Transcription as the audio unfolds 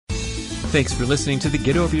Thanks for listening to the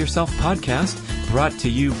Get Over Yourself podcast, brought to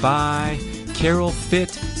you by Carol Fit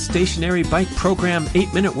Stationary Bike Program,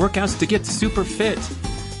 8-minute workouts to get super fit.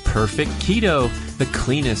 Perfect Keto, the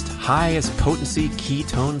cleanest, highest potency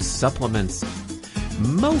ketone supplements.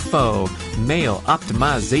 Mofo, male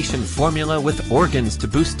optimization formula with organs to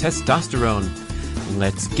boost testosterone.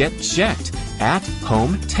 Let's get checked.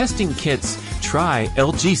 At-home testing kits. Try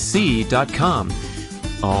LGC.com.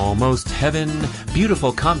 Almost Heaven,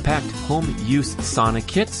 beautiful compact home use sauna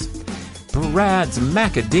kits. Brad's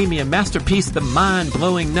Macadamia Masterpiece, the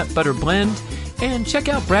mind-blowing nut butter blend. And check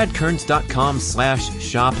out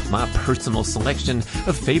bradkearns.com/shop, my personal selection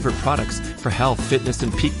of favorite products for health, fitness,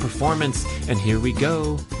 and peak performance. And here we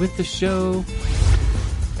go with the show.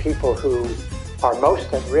 People who are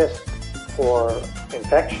most at risk for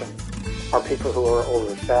infection are people who are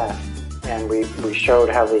overfat. And we showed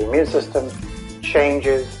how the immune system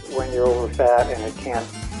changes when you're overfat and it can't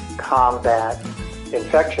combat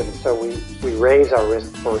infection. So we raise our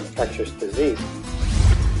risk for infectious disease.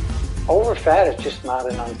 Overfat is just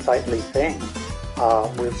not an unsightly thing.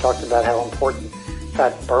 We've talked about how important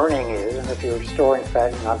fat burning is, and if you're storing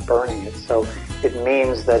fat, you're not burning it. So it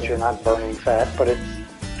means that you're not burning fat, but it's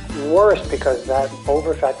worse because that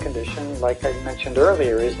overfat condition, like I mentioned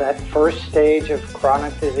earlier, is that first stage of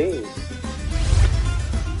chronic disease.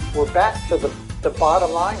 We're back to the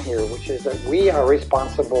bottom line here, which is that we are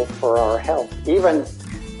responsible for our health. Even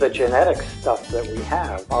the genetic stuff that we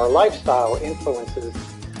have, our lifestyle influences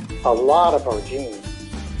a lot of our genes.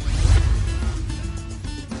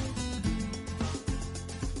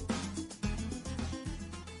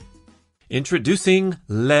 Introducing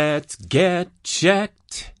Let's Get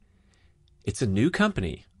Checked. It's a new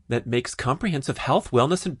company that makes comprehensive health,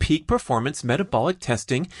 wellness, and peak performance metabolic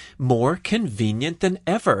testing more convenient than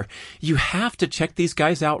ever. You have to check these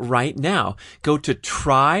guys out right now. Go to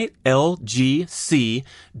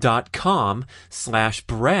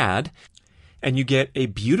trylgc.com/Brad and you get a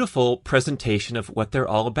beautiful presentation of what they're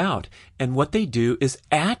all about. And what they do is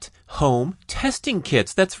at-home testing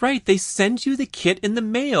kits. That's right. They send you the kit in the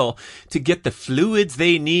mail to get the fluids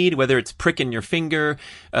they need, whether it's pricking your finger,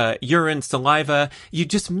 urine, saliva. You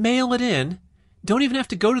just mail it in. Don't even have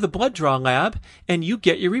to go to the blood draw lab, and you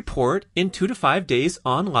get your report in 2 to 5 days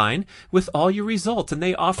online with all your results. And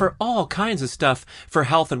they offer all kinds of stuff for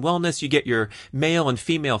health and wellness. You get your male and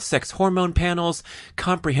female sex hormone panels,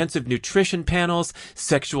 comprehensive nutrition panels,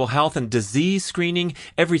 sexual health and disease screening,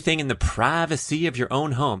 everything in the privacy of your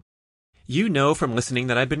own home. You know from listening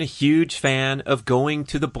that I've been a huge fan of going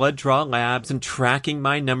to the blood draw labs and tracking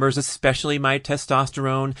my numbers, especially my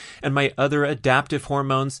testosterone and my other adaptive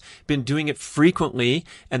hormones. Been doing it frequently,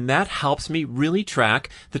 and that helps me really track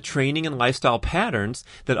the training and lifestyle patterns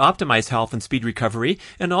that optimize health and speed recovery,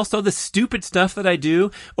 and also the stupid stuff that I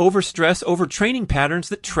do, overstress, overtraining patterns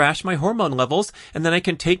that trash my hormone levels, and then I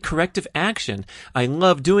can take corrective action. I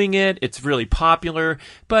love doing it. It's really popular,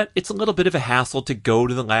 but it's a little bit of a hassle to go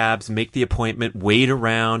to the labs, make the appointment, wait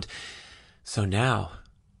around. So now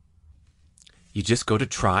you just go to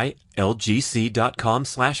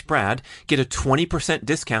trylgc.com/Brad, get a 20%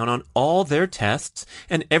 discount on all their tests,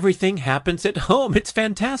 and everything happens at home. It's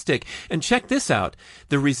fantastic. And check this out.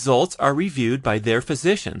 The results are reviewed by their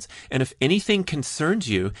physicians. And if anything concerns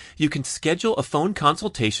you, you can schedule a phone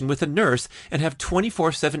consultation with a nurse and have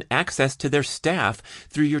 24/7 access to their staff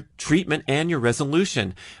through your treatment and your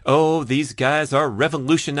resolution. Oh, these guys are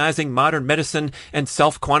revolutionizing modern medicine and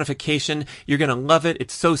self-quantification. You're going to love it.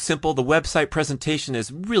 It's so simple. The website presentation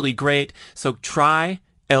is really great. So try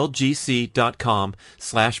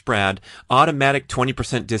lgc.com/Brad, automatic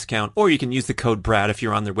 20% discount, or you can use the code Brad if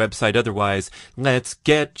you're on their website. Otherwise, let's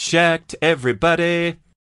get checked, everybody.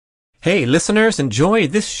 Hey, listeners, enjoy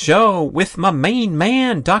this show with my main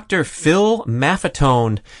man, Dr. Phil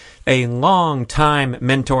Maffetone, a long-time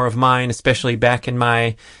mentor of mine, especially back in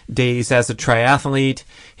my days as a triathlete.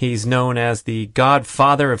 He's known as the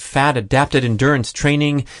godfather of fat-adapted endurance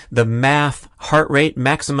training. The MAF, heart rate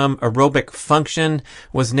maximum aerobic function,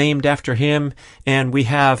 was named after him, and we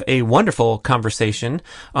have a wonderful conversation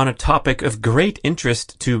on a topic of great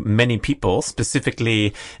interest to many people,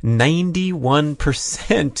 specifically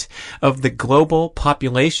 91% of the global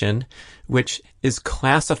population, which is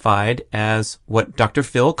classified as what Dr.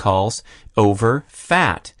 Phil calls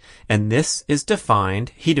overfat. And this is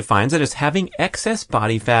defined, he defines it as having excess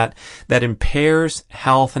body fat that impairs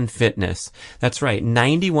health and fitness. That's right,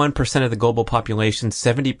 91% of the global population,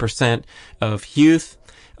 70% of youth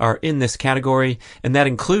are in this category, and that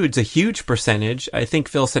includes a huge percentage, I think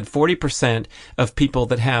Phil said 40% of people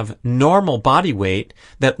that have normal body weight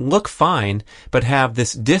that look fine, but have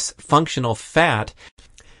this dysfunctional fat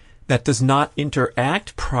that does not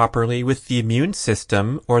interact properly with the immune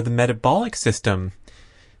system or the metabolic system.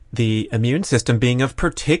 The immune system being of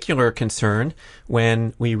particular concern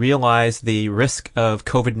when we realize the risk of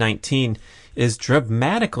COVID-19 is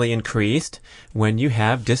dramatically increased when you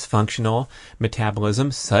have dysfunctional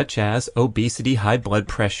metabolism such as obesity, high blood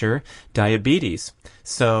pressure, diabetes.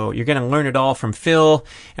 So you're going to learn it all from Phil.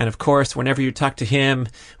 And of course, whenever you talk to him,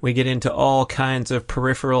 we get into all kinds of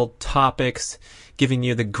peripheral topics, giving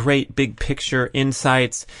you the great big picture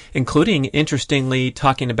insights, including, interestingly,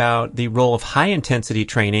 talking about the role of high intensity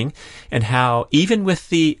training and how even with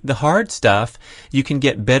the hard stuff, you can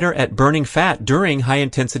get better at burning fat during high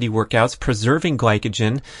intensity workouts, preserving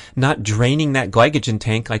glycogen, not draining that glycogen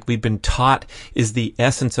tank like we've been taught is the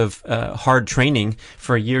essence of hard training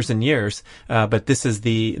for years and years. But this is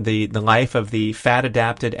the life of the fat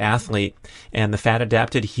adapted athlete and the fat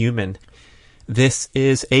adapted human. This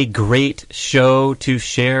is a great show to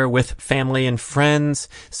share with family and friends,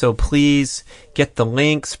 so please get the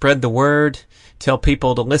link, spread the word, tell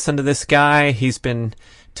people to listen to this guy. He's been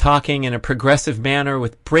talking in a progressive manner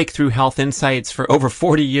with breakthrough health insights for over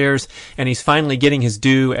 40 years, and he's finally getting his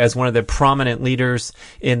due as one of the prominent leaders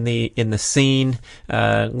in the scene,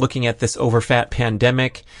 looking at this overfat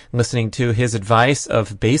pandemic, listening to his advice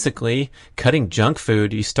of basically cutting junk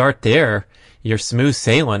food. You start there, you're smooth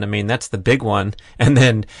sailing. I mean, that's the big one. And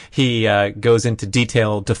then he goes into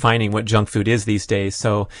detail defining what junk food is these days.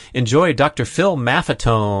 So enjoy Dr. Phil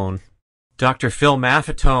Maffetone. Dr. Phil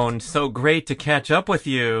Maffetone, so great to catch up with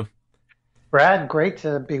you. Brad, great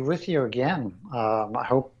to be with you again. I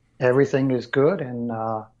hope everything is good and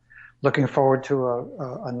looking forward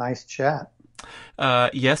to a nice chat.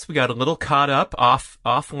 Yes, we got a little caught up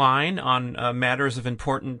offline on matters of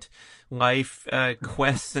important life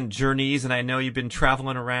quests and journeys, and I know you've been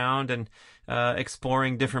traveling around and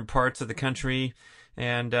exploring different parts of the country,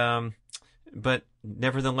 and but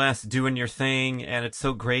nevertheless doing your thing. And it's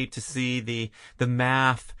so great to see the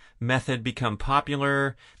MAF method become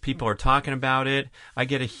popular. People are talking about it. I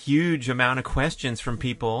get a huge amount of questions from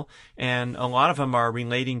people, and a lot of them are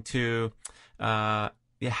relating to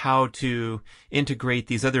how to integrate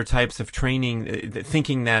these other types of training,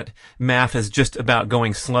 thinking that MAF is just about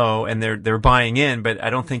going slow, and they're buying in, but I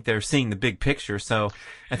don't think they're seeing the big picture. So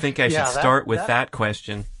I think I should start with that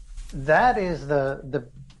question. That is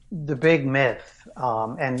the big myth,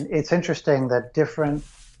 and it's interesting that different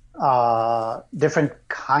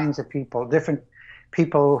kinds of people, different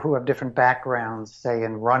people who have different backgrounds, say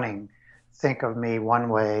in running, think of me one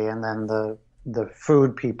way, and then the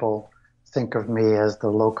food people think of me as the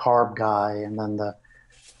low carb guy, and then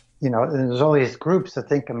there's all these groups that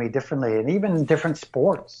think of me differently, and even in different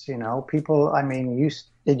sports, people,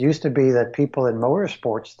 it used to be that people in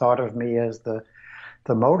motorsports thought of me as the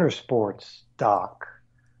motorsports doc.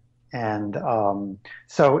 And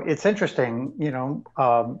so it's interesting,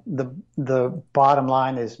 the bottom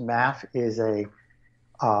line is MAF is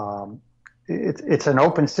it's an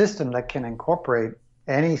open system that can incorporate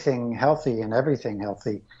anything healthy and everything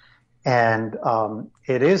healthy. And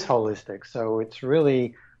it is holistic. So it's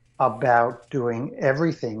really about doing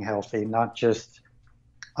everything healthy, not just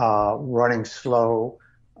running slow.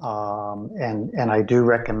 And I do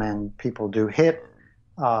recommend people do HIIT.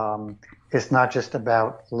 It's not just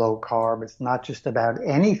about low carb. It's not just about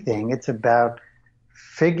anything. It's about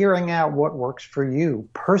figuring out what works for you,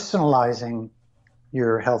 personalizing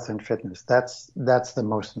your health and fitness. That's the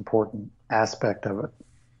most important aspect of it.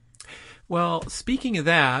 Well, speaking of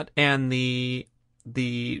that and the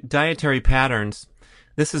dietary patterns,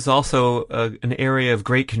 this is also an area of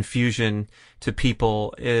great confusion to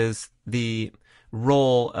people, is the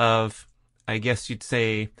role of, I guess you'd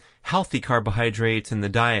say, healthy carbohydrates in the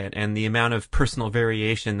diet and the amount of personal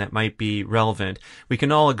variation that might be relevant. We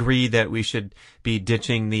can all agree that we should be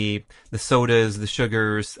ditching the sodas, the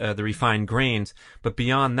sugars, the refined grains. But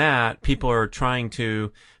beyond that, people are trying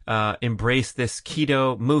to embrace this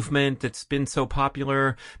keto movement that's been so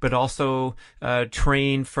popular, but also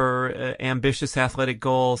train for ambitious athletic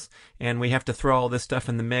goals. And we have to throw all this stuff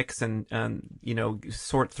in the mix and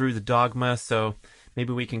sort through the dogma. So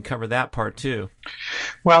maybe we can cover that part too.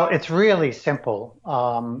 Well, it's really simple.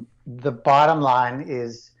 The bottom line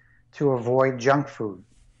is to avoid junk food.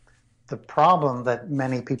 The problem that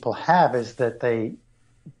many people have is that they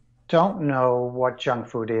don't know what junk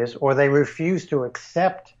food is, or they refuse to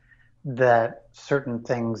accept that certain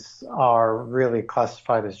things are really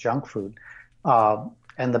classified as junk food.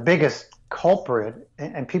 And the biggest culprit,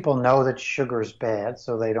 and people know that sugar is bad,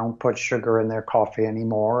 so they don't put sugar in their coffee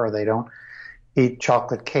anymore, or they don't eat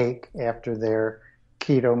chocolate cake after their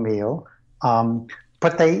keto meal.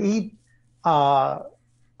 But they eat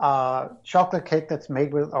chocolate cake that's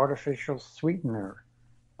made with artificial sweetener.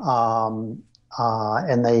 Um,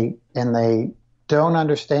 and they don't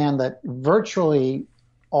understand that virtually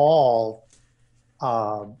all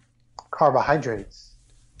uh, carbohydrates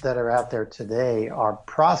that are out there today are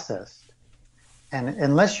processed. And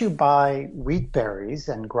unless you buy wheat berries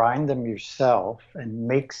and grind them yourself and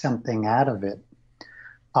make something out of it,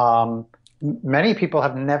 um, many people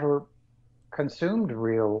have never consumed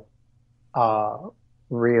uh,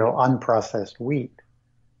 real unprocessed wheat.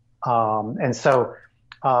 And so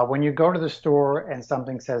when you go to the store and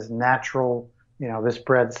something says natural, this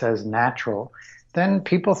bread says natural, then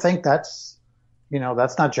people think that's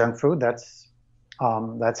not junk food.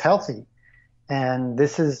 That's healthy. And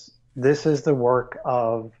this is the work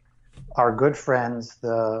of our good friends,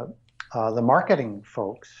 the marketing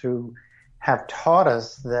folks who have taught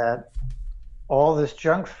us that all this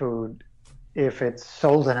junk food, if it's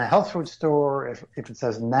sold in a health food store, if it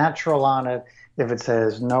says natural on it, if it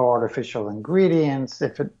says no artificial ingredients,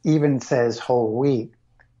 if it even says whole wheat,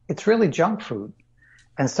 it's really junk food.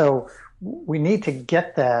 And so we need to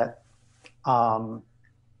get that um,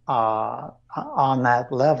 on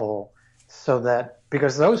that level so that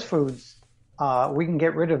because those foods, we can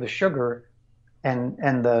get rid of the sugar and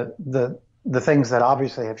the things that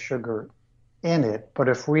obviously have sugar in it. But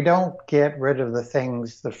if we don't get rid of the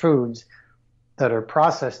foods that are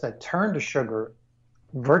processed that turn to sugar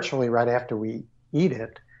virtually right after we eat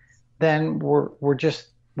it, then we're just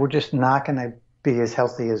not going to be as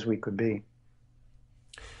healthy as we could be.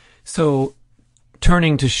 So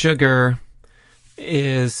turning to sugar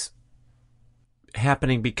is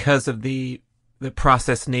happening because of the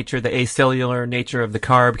processed nature, the acellular nature of the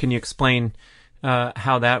carb. Can you explain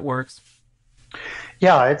how that works?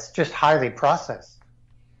 Yeah, it's just highly processed.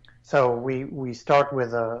 So we start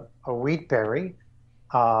with a wheat berry,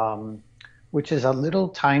 um, which is a little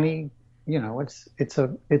tiny, it's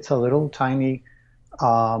a little tiny,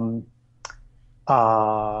 um,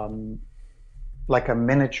 um, like a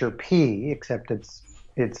miniature pea, except it's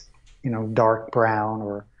dark brown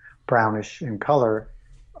or brownish in color,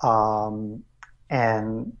 um,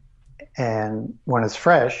 and and when it's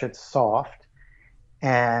fresh, it's soft.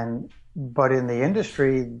 And but in the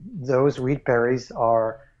industry, those wheat berries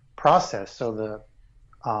are processed, so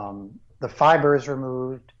the fiber is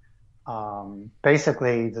removed.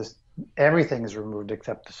 Basically, everything is removed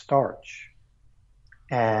except the starch.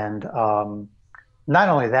 And not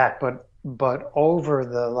only that, but over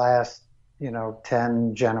the last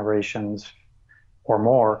 10 generations or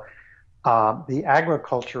more, the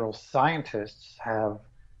agricultural scientists have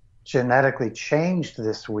genetically changed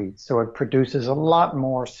this wheat, so it produces a lot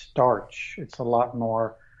more starch. It's a lot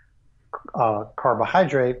more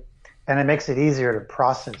carbohydrate, and it makes it easier to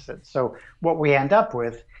process it. So what we end up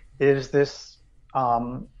with is this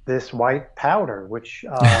white powder, which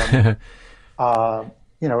it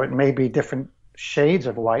may be different shades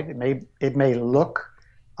of white. It may look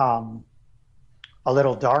um, a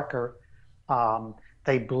little darker.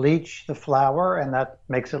 They bleach the flour, and that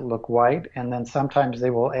makes it look white. And then sometimes they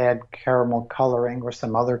will add caramel coloring or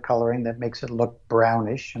some other coloring that makes it look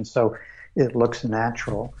brownish, and so it looks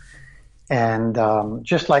natural. And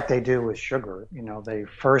just like they do with sugar, they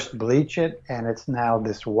first bleach it, and it's now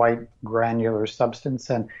this white granular substance.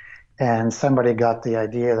 And somebody got the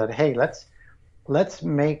idea that, hey, let's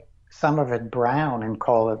make some of it brown and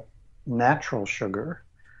call it natural sugar.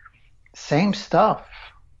 Same stuff,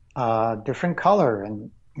 different color, and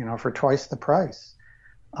for twice the price.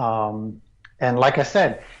 And like I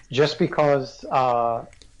said, just because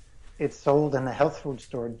it's sold in the health food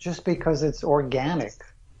store, just because it's organic,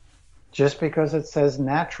 just because it says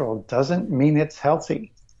natural, doesn't mean it's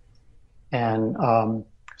healthy. And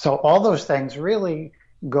so all those things really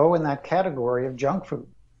go in that category of junk food.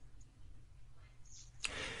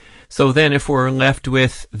 So then if we're left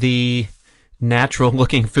with the natural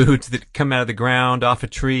looking foods that come out of the ground off a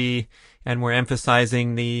tree, and we're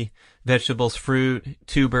emphasizing the vegetables, fruit,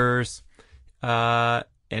 tubers,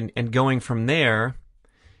 and going from there,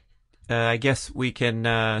 I guess we can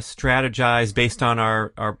strategize based on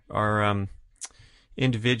our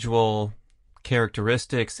individual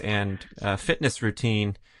characteristics and fitness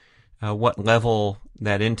routine, what level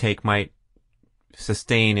that intake might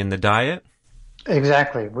sustain in the diet.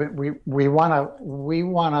 Exactly.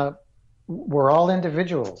 We're all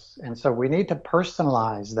individuals, and so we need to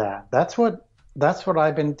personalize that. That's what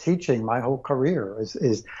I've been teaching my whole career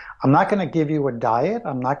is I'm not going to give you a diet.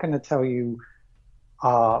 I'm not going to tell you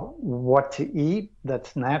what to eat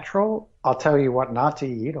that's natural. I'll tell you what not to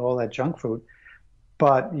eat, all that junk food.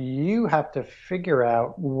 But you have to figure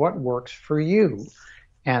out what works for you.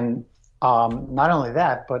 And not only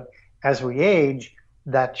that, but as we age,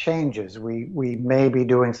 that changes. We may be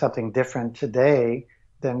doing something different today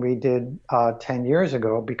than we did 10 years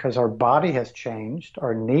ago because our body has changed,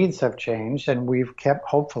 our needs have changed, and we've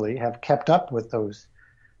hopefully have kept up with those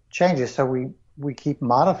changes. So we keep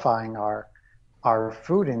modifying our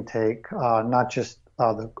food intake, not just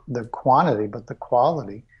the quantity, but the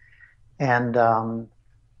quality. And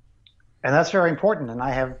and that's very important. And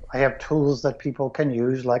I have tools that people can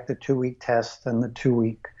use, like the 2 week test and the 2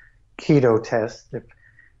 week keto test.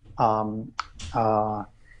 Um, uh,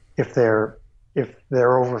 if they're if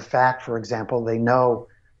they're over fat, for example, they know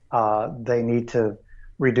they need to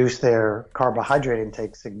reduce their carbohydrate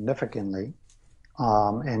intake significantly,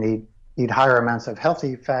 and eat higher amounts of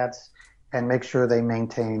healthy fats and make sure they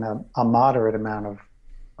maintain a moderate amount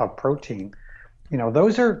of protein.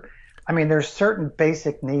 Those are, I mean, there's certain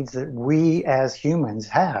basic needs that we as humans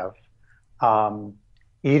have. Um,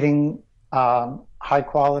 Eating high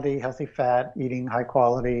quality, healthy fat, eating high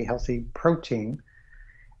quality, healthy protein.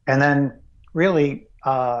 And then really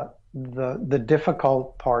the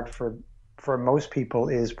difficult part for most people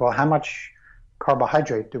is, well, how much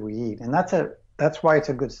carbohydrate do we eat? And that's why it's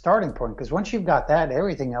a good starting point, because once you've got that,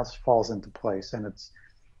 everything else falls into place and it's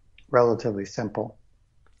relatively simple.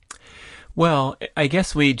 Well, I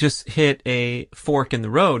guess we just hit a fork in the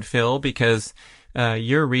road, Phil, because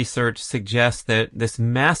your research suggests that this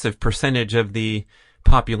massive percentage of the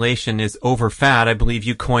population is overfat. I believe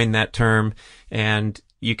you coined that term, and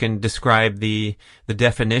you can describe the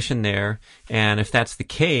definition there. And if that's the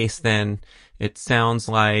case, then it sounds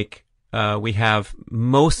like we have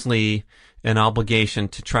mostly an obligation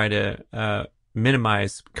to try to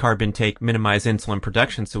minimize carb intake, minimize insulin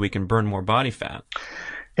production, so we can burn more body fat.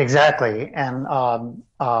 Exactly. And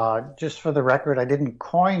just for the record, I didn't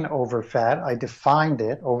coin overfat. I defined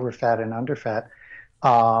it, overfat and underfat.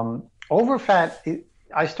 Overfat,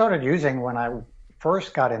 I started using when I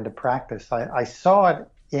first got into practice. I saw it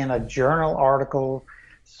in a journal article,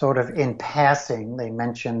 sort of in passing. They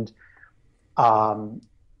mentioned um,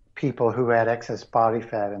 people who had excess body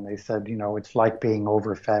fat, and they said, it's like being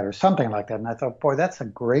overfat or something like that. And I thought, boy, that's a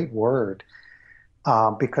great word,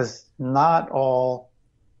 because not all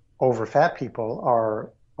overfat people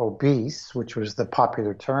are obese, which was the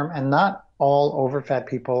popular term, and not all overfat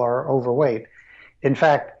people are overweight. In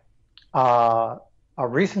fact, a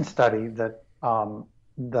recent study that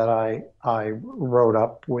I wrote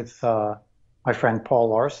up with my friend Paul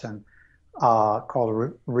Larson,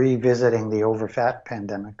 called Revisiting the Overfat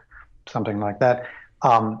Pandemic, something like that.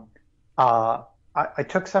 Um, I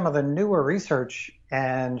took some of the newer research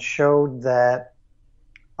and showed that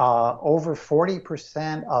over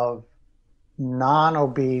 40% of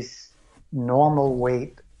non-obese, normal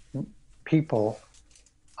weight people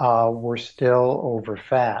were still over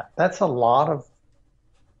fat. That's a lot of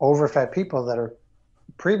overfat people that are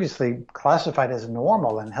previously classified as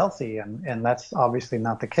normal and healthy, and that's obviously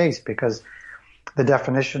not the case, because the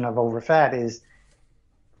definition of overfat is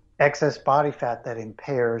excess body fat that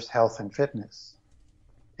impairs health and fitness.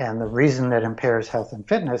 And the reason that impairs health and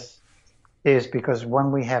fitness is because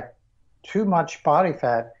when we have too much body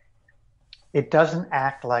fat, it doesn't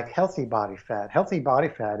act like healthy body fat. Healthy body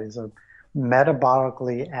fat is a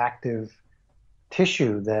metabolically active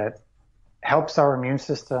tissue that helps our immune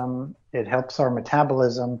system. It helps our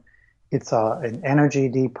metabolism. It's an energy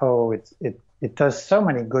depot. It does so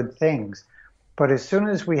many good things. But as soon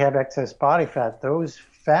as we have excess body fat, those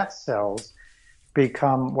fat cells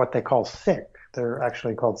become what they call sick. They're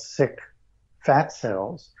actually called sick fat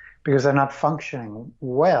cells because they're not functioning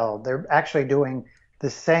well. They're actually doing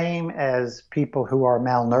the same as people who are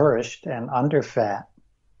malnourished and underfat.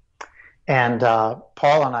 And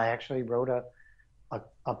Paul and I actually wrote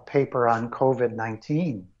a paper on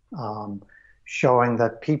COVID-19, showing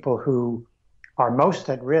that people who are most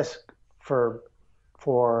at risk for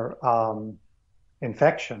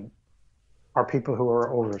infection are people who are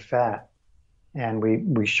overfat. And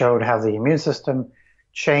we showed how the immune system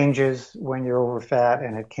changes when you're overfat,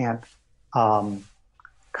 and it can't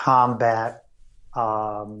combat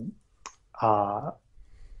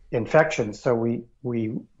infections. So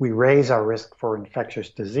we raise our risk for infectious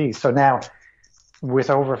disease. So now with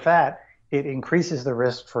overfat, it increases the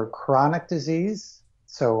risk for chronic disease,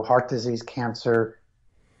 so heart disease, cancer,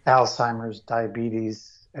 Alzheimer's,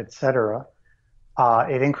 diabetes, etc.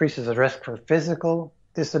 It increases the risk for physical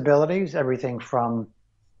disabilities, everything from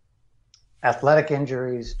athletic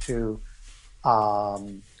injuries to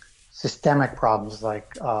systemic problems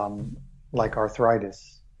like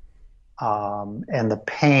arthritis, and the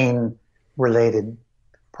pain-related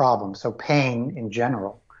problems. So pain in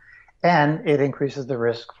general. And it increases the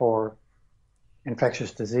risk for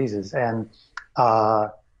infectious diseases. And uh,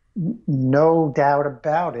 no doubt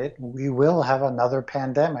about it, we will have another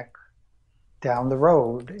pandemic down the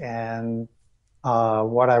road. And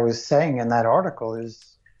what I was saying in that article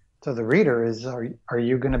is to the reader is, are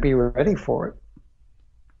you going to be ready for it?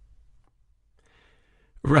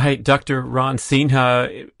 Right. Dr. Ron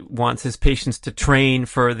Sinha wants his patients to train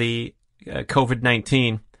for the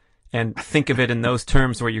COVID-19 and think of it in those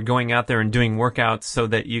terms where you're going out there and doing workouts so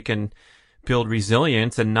that you can build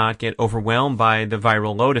resilience and not get overwhelmed by the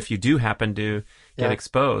viral load if you do happen to get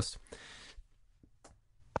exposed.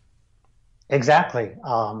 Exactly.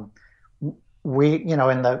 In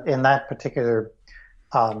that particular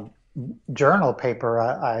um, journal paper,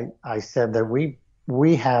 I said that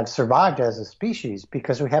we have survived as a species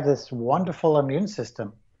because we have this wonderful immune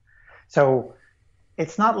system. So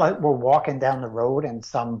it's not like we're walking down the road and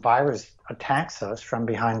some virus attacks us from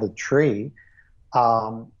behind a tree.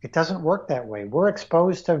 It doesn't work that way. We're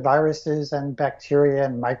exposed to viruses and bacteria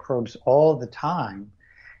and microbes all the time,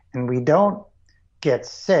 and we don't get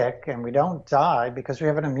sick and we don't die because we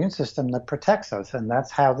have an immune system that protects us. And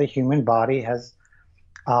that's how the human body has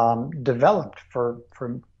developed for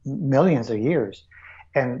millions of years.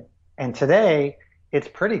 And today, it's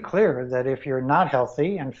pretty clear that if you're not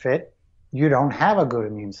healthy and fit, you don't have a good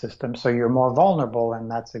immune system, so you're more vulnerable, and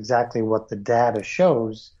that's exactly what the data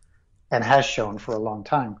shows and has shown for a long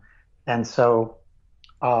time. And so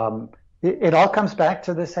it all comes back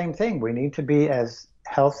to the same thing. We need to be as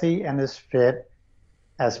healthy and as fit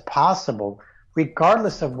as possible,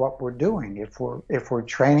 regardless of what we're doing. If we're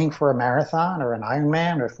training for a marathon or an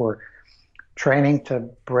Ironman, or if we're training to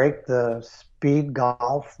break the speed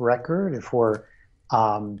golf record, if we're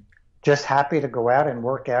just happy to go out and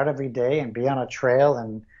work out every day and be on a trail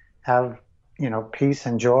and have, peace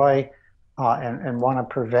and joy, and want to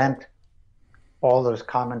prevent all those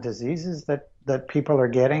common diseases that people are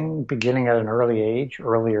getting beginning at an early age,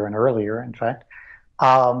 earlier and earlier, in fact.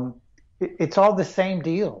 It's all the same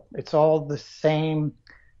deal. It's all the same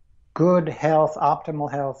good health,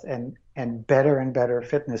 optimal health, and better and better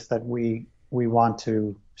fitness that we want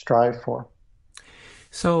to strive for.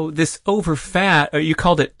 So this overfat, you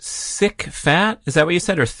called it sick fat? Is that what you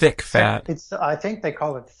said, or thick fat? I think they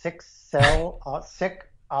call it sick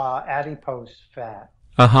adipose fat.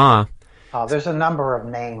 Uh-huh. There's a number of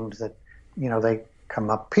names that, they come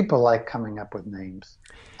up. People like coming up with names.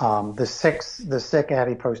 The sick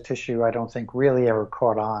adipose tissue, I don't think really ever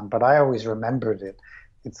caught on, but I always remembered it.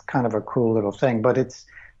 It's kind of a cool little thing, but it's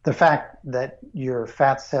the fact that your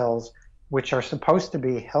fat cells, which are supposed to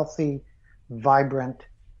be healthy, vibrant,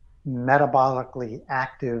 metabolically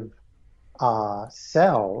active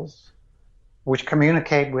cells, which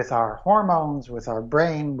communicate with our hormones, with our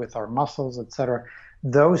brain, with our muscles, etc.,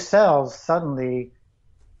 those cells suddenly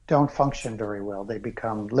don't function very well. They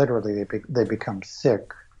become they become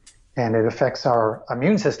sick, and it affects our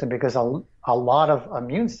immune system because a lot of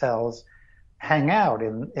immune cells hang out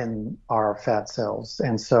in our fat cells,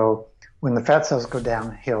 and so when the fat cells go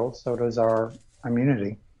downhill, so does our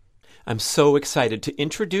immunity. I'm so excited to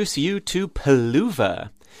introduce you to Peluva.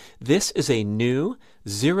 This is a new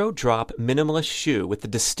zero-drop minimalist shoe with the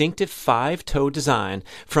distinctive 5-toe design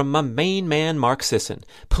from my main man, Mark Sisson.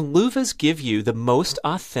 Peluvas give you the most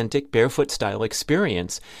authentic barefoot style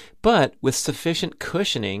experience, but with sufficient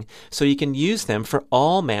cushioning so you can use them for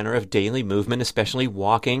all manner of daily movement, especially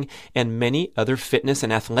walking and many other fitness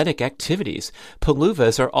and athletic activities.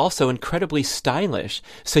 Peluvas are also incredibly stylish,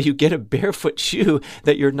 so you get a barefoot shoe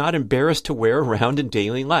that you're not embarrassed to wear around in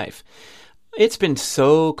daily life. It's been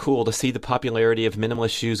so cool to see the popularity of minimalist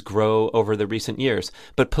shoes grow over the recent years,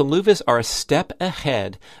 but Peluvas are a step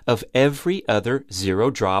ahead of every other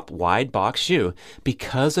zero-drop wide-box shoe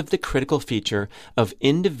because of the critical feature of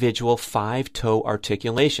individual 5-toe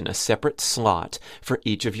articulation, a separate slot for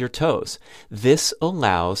each of your toes. This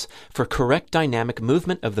allows for correct dynamic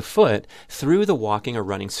movement of the foot through the walking or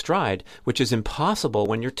running stride, which is impossible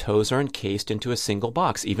when your toes are encased into a single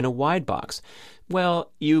box, even a wide box.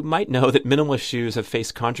 Well, you might know that minimalist shoes have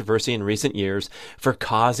faced controversy in recent years for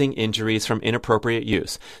causing injuries from inappropriate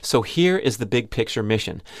use. So here is the big picture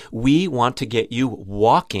mission. We want to get you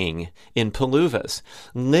walking in Peluvas,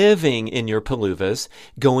 living in your Peluvas,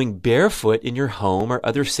 going barefoot in your home or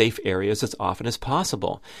other safe areas as often as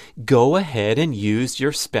possible. Go ahead and use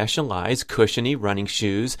your specialized cushiony running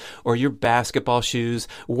shoes or your basketball shoes,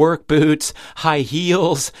 work boots, high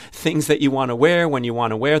heels, things that you want to wear when you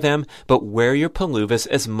want to wear them, but wear your Peluvas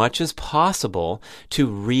as much as possible to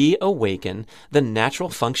reawaken the natural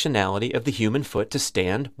functionality of the human foot to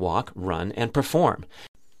stand, walk, run, and perform.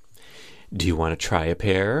 Do you want to try a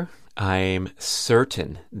pair? I'm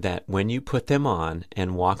certain that when you put them on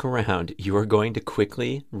and walk around, you are going to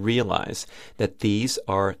quickly realize that these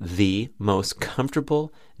are the most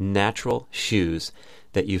comfortable, natural shoes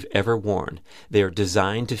that you've ever worn. They are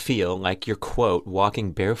designed to feel like you're, quote,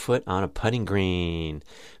 walking barefoot on a putting green.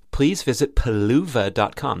 Please visit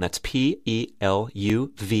peluva.com, that's Peluva,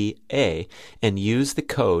 and use the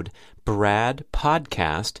code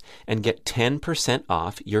BRADPODCAST and get 10%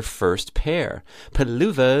 off your first pair.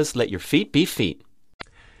 Peluvas, let your feet be feet.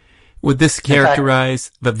 Would this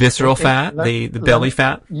characterize the visceral fat, the belly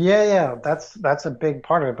fat? Yeah, that's a big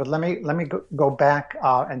part of it. But let me go back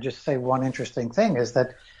and just say one interesting thing is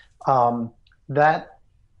that that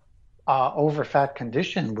overfat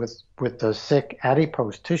condition with the sick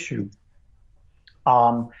adipose tissue,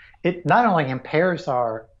 it not only impairs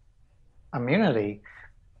our immunity,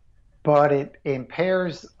 but it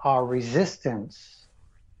impairs our resistance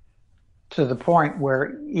to the point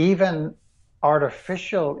where even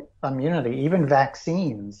artificial immunity, even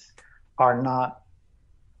vaccines, are not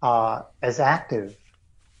as active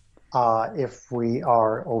if we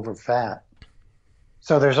are overfat.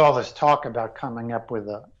 So there's all this talk about coming up with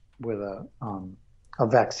a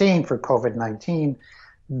vaccine for COVID-19.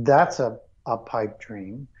 That's a pipe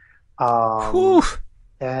dream.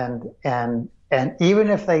 And even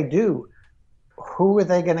if they do, who are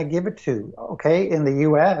they going to give it to? Okay, in the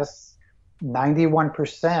U.S.,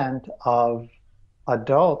 91% of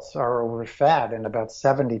adults are overfat and about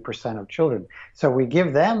 70% of children. So we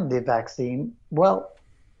give them the vaccine. Well,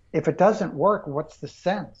 if it doesn't work, what's the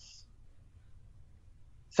sense?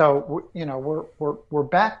 So, we're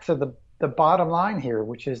back to the bottom line here,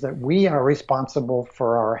 which is that we are responsible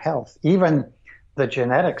for our health. Even the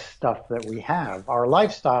genetic stuff that we have, our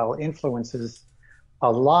lifestyle influences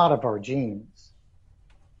a lot of our genes.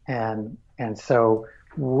 And so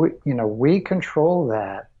we control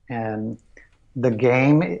that. And the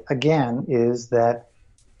game, again, is that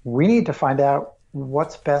we need to find out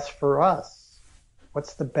what's best for us.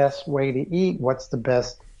 What's the best way to eat? What's the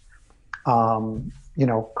best,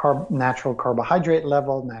 natural carbohydrate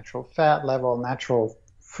level, natural fat level, natural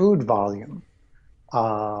food volume.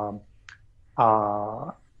 And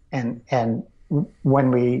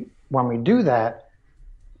when we do that,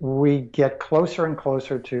 we get closer and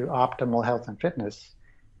closer to optimal health and fitness.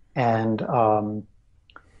 And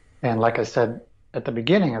like I said at the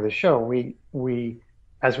beginning of the show, we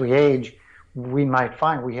as we age, we might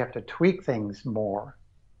find we have to tweak things more.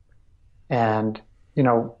 And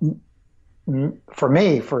for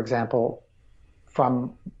me, for example,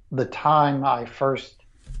 from the time I first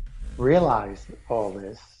realized all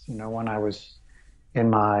this, when I was in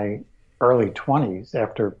my early 20s,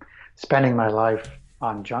 after spending my life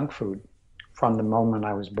on junk food from the moment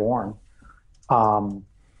I was born, I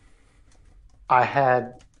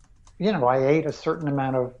had, I ate a certain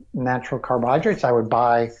amount of natural carbohydrates. I would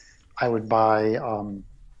buy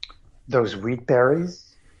those wheat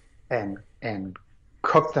berries and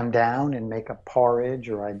cook them down and make a porridge,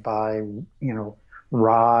 or I'd buy, whole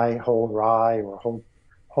rye or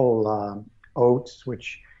whole oats,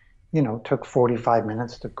 which, took 45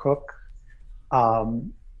 minutes to cook. And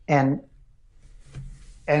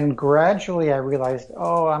gradually I realized,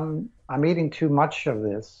 I'm eating too much of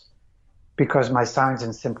this, because my signs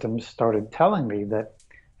and symptoms started telling me that,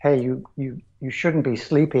 hey, you shouldn't be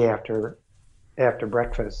sleepy after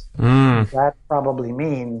breakfast. That probably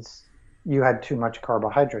means you had too much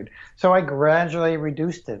carbohydrate. So I gradually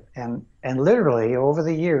reduced it, and literally over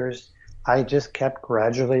the years, I just kept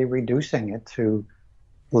gradually reducing it to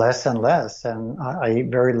less and less, and I eat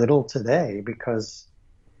very little today because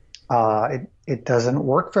it doesn't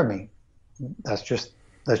work for me. That's just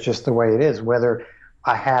the way it is. Whether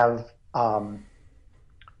I have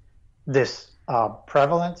this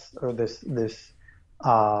prevalence or this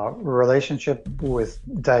relationship with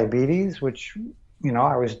diabetes, which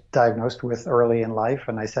I was diagnosed with early in life,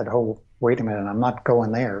 and I said, oh, wait a minute, I'm not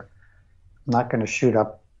going there. I'm not going to shoot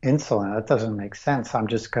up insulin. That doesn't make sense. I'm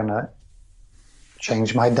just going to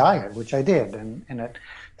change my diet, which I did, and it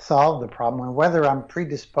solved the problem. And whether I'm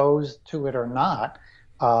predisposed to it or not,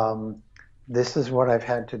 this is what I've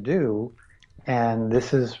had to do, and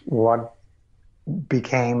this is what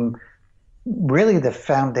became really the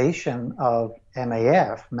foundation of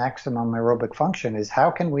MAF, maximum aerobic function, is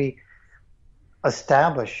how can we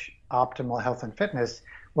establish optimal health and fitness?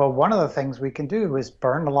 Well, one of the things we can do is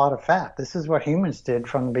burn a lot of fat. This is what humans did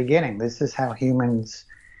from the beginning. This is how humans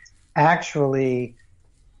actually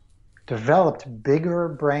developed bigger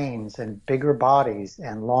brains and bigger bodies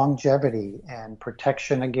and longevity and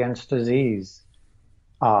protection against disease,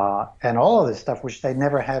 and all of this stuff, which they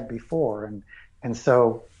never had before. And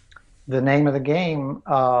so the name of the game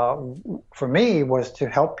for me was to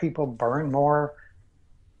help people burn more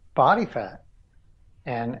body fat.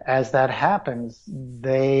 And as that happens,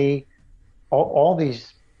 all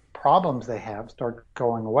these problems they have start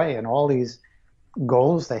going away, and all these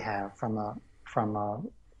goals they have from a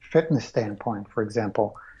fitness standpoint, for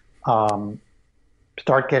example, um,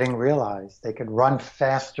 start getting realized. They could run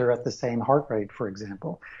faster at the same heart rate, for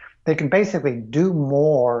example. They can basically do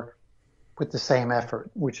more with the same effort,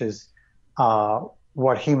 which is uh,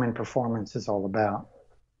 what human performance is all about.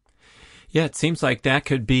 Yeah, it seems like that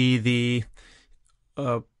could be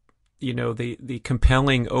uh, the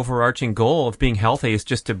compelling overarching goal of being healthy is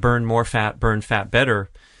just to burn more fat, burn fat better,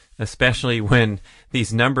 especially when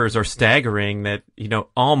these numbers are staggering that,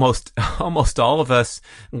 almost, almost all of us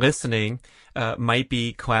listening, might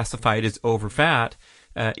be classified as overfat,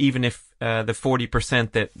 even if, the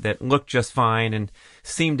 40% that look just fine and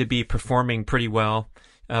seem to be performing pretty well.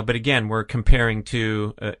 But again, we're comparing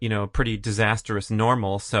to, a pretty disastrous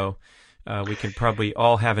normal. So, we could probably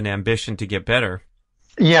all have an ambition to get better.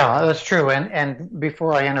 Yeah, that's true. And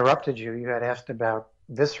before I interrupted you, you had asked about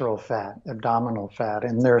visceral fat, abdominal fat,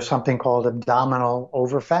 and there's something called abdominal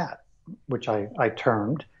overfat, which I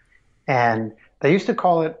termed. And they used to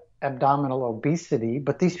call it abdominal obesity,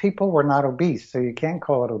 but these people were not obese, so you can't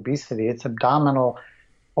call it obesity. It's abdominal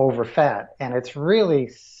overfat. And it's really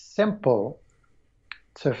simple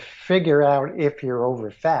to figure out if you're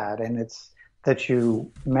overfat, and it's that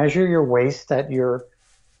you measure your waist at your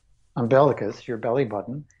umbilicus, your belly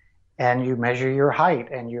button, and you measure your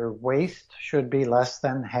height, and your waist should be less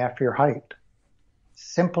than half your height.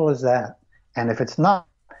 Simple as that. And if it's not,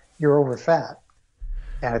 you're overfat.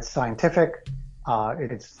 And it's scientific.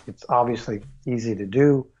 It's obviously easy to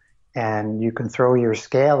do, and you can throw your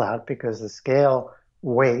scale out because the scale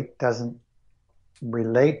weight doesn't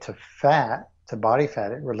relate to fat, to body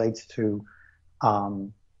fat. It relates to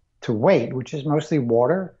weight, which is mostly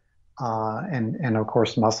water, and of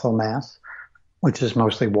course muscle mass, which is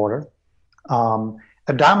mostly water.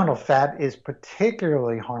 Abdominal fat is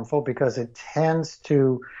particularly harmful because it tends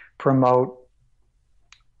to promote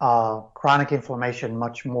chronic inflammation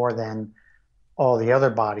much more than all the other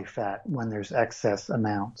body fat when there's excess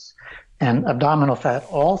amounts. And abdominal fat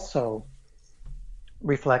also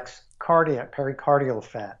reflects pericardial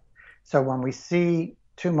fat. So when we see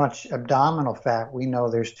too much abdominal fat, we know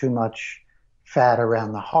there's too much fat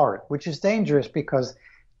around the heart, which is dangerous because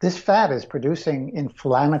this fat is producing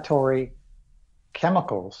inflammatory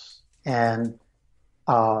chemicals. And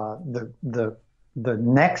the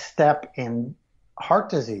next step in heart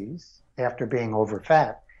disease after being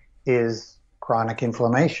overfat is chronic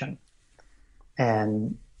inflammation.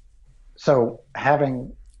 And so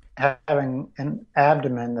having an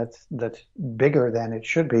abdomen that's bigger than it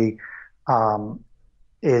should be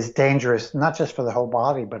is dangerous, not just for the whole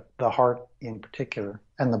body, but the heart in particular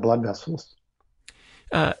and the blood vessels.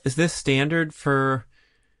 Is this standard for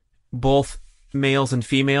both males and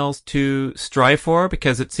females to strive for?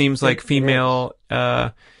 Because it seems like It is. female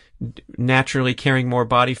naturally carrying more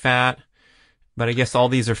body fat, but I guess all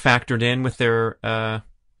these are factored in with their.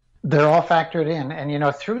 They're all factored in,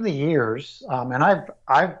 and through the years, and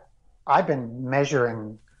I've been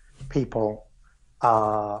measuring people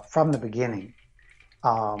from the beginning.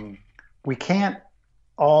 We can't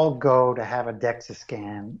all go to have a DEXA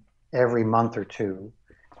scan every month or two.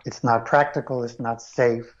 It's not practical. It's not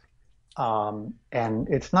safe, and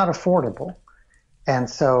it's not affordable. And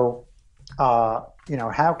so,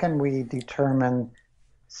 how can we determine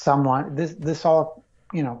someone? This all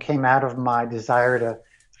came out of my desire to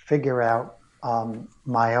figure out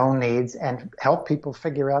my own needs and help people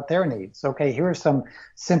figure out their needs. Okay, here are some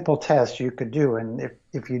simple tests you could do, and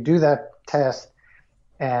if you do that test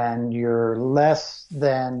and you're less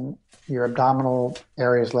than your abdominal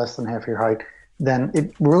area is less than half your height, then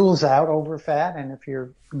it rules out overfat, and if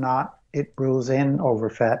you're not, it rules in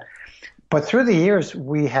overfat. But through the years,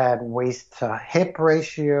 we had waist to hip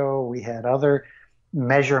ratio, we had other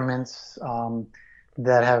measurements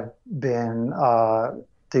that have been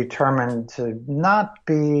determined to not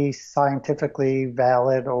be scientifically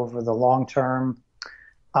valid over the long term.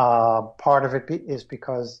 Part of it is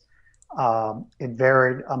because it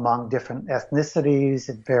varied among different ethnicities,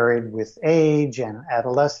 it varied with age and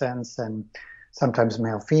adolescence, and sometimes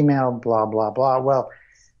male, female, blah, blah, blah. Well,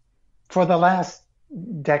 for the last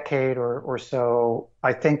decade or so,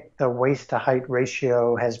 I think the waist to height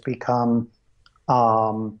ratio has become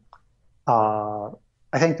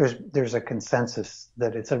I think there's a consensus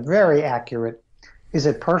that it's a very accurate. Is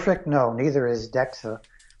it perfect? No, neither is DEXA,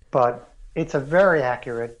 but it's a very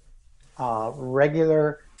accurate,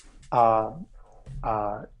 regular,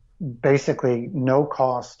 basically no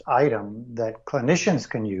cost item that clinicians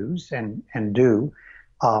can use and do.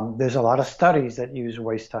 There's a lot of studies that use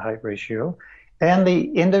waist to height ratio, and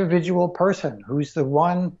the individual person who's the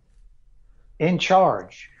one in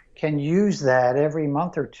charge can use that every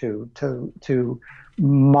month or two to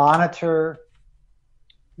monitor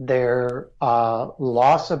their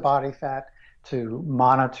loss of body fat, to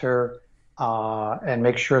monitor and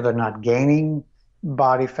make sure they're not gaining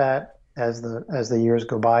body fat as the years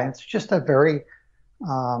go by. It's just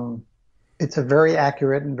um, a very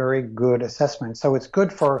accurate and very good assessment. So it's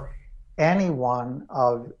good for anyone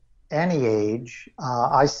of any age.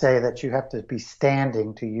 I say that you have to be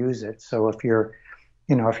standing to use it. So if you're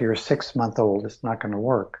a 6 month old, it's not going to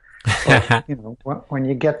work. But when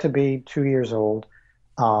you get to be 2 years old,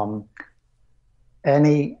 um,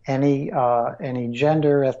 any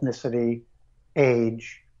gender, ethnicity,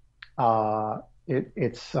 age,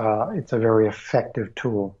 it's a very effective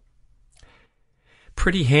tool.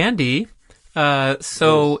 Pretty handy.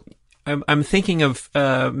 So I'm thinking of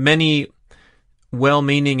many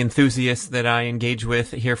well-meaning enthusiasts that I engage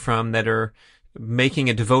with here from that are making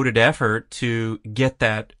a devoted effort to get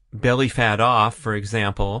that belly fat off, for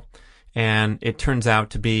example, and it turns out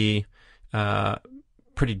to be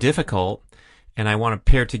pretty difficult. And I want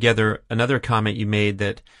to pair together another comment you made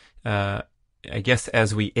that I guess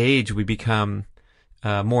as we age, we become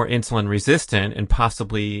more insulin resistant and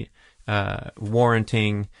possibly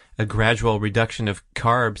warranting a gradual reduction of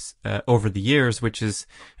carbs over the years, which is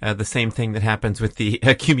the same thing that happens with the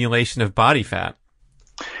accumulation of body fat.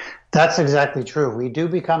 That's exactly true. We do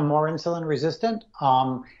become more insulin resistant,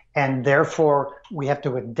 and therefore we have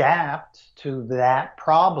to adapt to that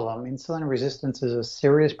problem. Insulin resistance is a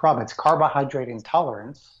serious problem. It's carbohydrate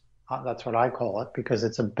intolerance. That's what I call it, because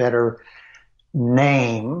it's a better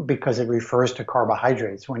name because it refers to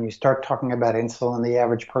carbohydrates. When you start talking about insulin, the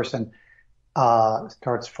average person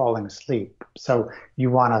starts falling asleep. So you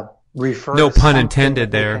want to refer no to pun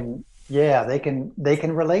intended there. They can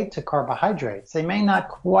relate to carbohydrates. They may not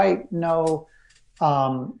quite know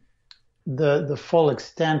the full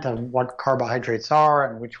extent of what carbohydrates are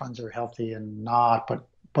and which ones are healthy and not,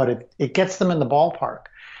 but it gets them in the ballpark.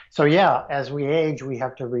 So yeah, as we age, we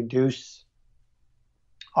have to reduce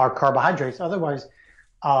our carbohydrates. Otherwise,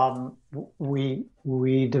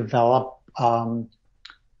 we develop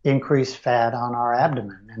increased fat on our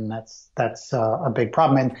abdomen, and that's a big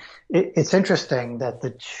problem. And it's interesting that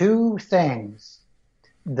the two things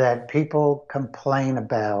that people complain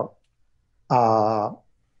about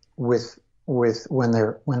with when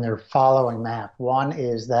they're following MAP, one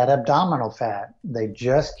is that abdominal fat. They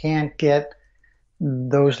just can't get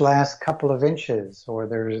those last couple of inches, or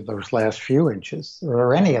there's those last few inches,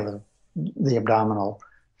 or any of the abdominal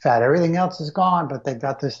fat. Everything else is gone, but they've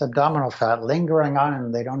got this abdominal fat lingering on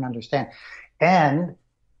and they don't understand. And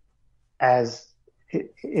as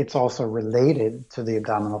it's also related to the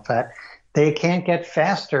abdominal fat, they can't get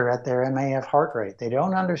faster at their MAF heart rate. They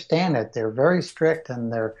don't understand it. They're very strict,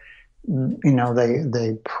 and they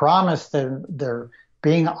promise that they're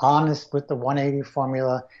being honest with the 180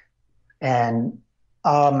 formula, and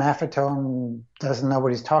Maffetone doesn't know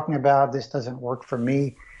what he's talking about. This doesn't work for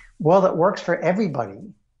me. Well, it works for everybody.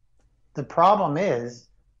 The problem is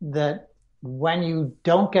that when you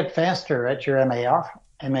don't get faster at your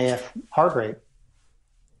MAF heart rate,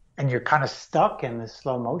 and you're kind of stuck in this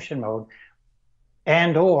slow motion mode,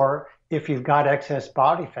 and or if you've got excess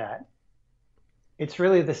body fat, it's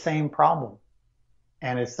really the same problem.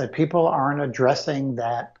 And it's that people aren't addressing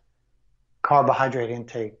that carbohydrate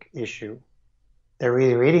intake issue. They're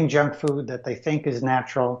either eating junk food that they think is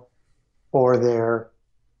natural, or there's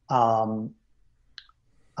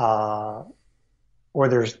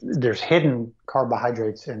hidden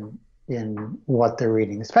carbohydrates in what they're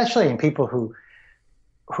eating, especially in people who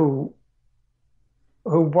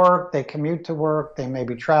work, they commute to work, they may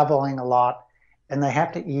be traveling a lot, and they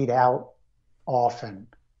have to eat out often.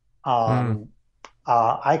 I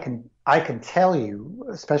can tell you,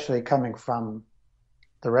 especially coming from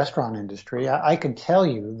the restaurant industry, I can tell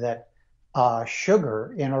you that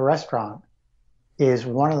sugar in a restaurant is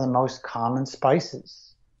one of the most common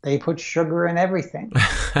spices. They put sugar in everything.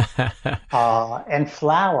 And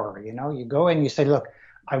flour. You go in, you say, look,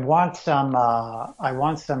 I want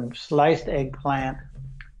some sliced eggplant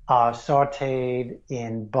sauteed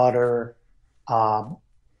in butter.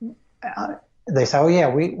 They say, oh yeah,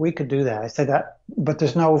 we could do that. I said that, but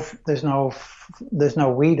there's no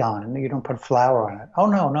wheat on it. You don't put flour on it. Oh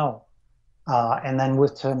no. And then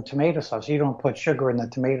with some tomato sauce, you don't put sugar in the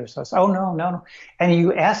tomato sauce. Oh no. And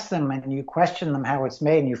you ask them and you question them how it's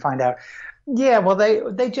made, and you find out, yeah, well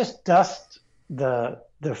they just dust the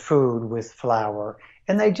the food with flour,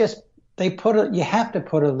 and you have to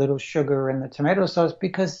put a little sugar in the tomato sauce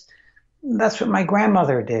because that's what my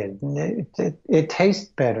grandmother did. It tastes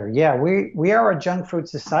better. Yeah, we are a junk food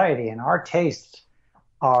society, and our tastes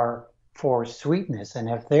are for sweetness. And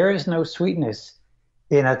if there is no sweetness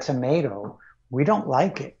in a tomato, we don't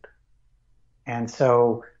like it. And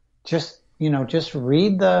so just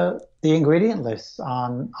read the ingredient lists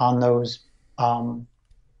on those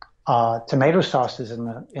tomato sauces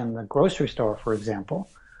in the grocery store, for example,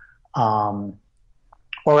 um,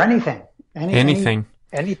 or anything, any any Anything.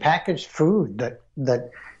 any packaged food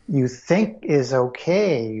that you think is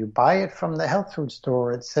okay. You buy it from the health food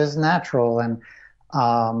store. It says natural,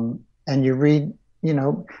 and you read,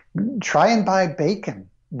 try and buy bacon,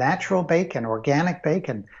 natural bacon, organic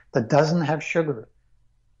bacon that doesn't have sugar.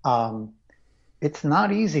 Um, it's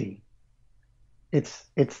not easy. It's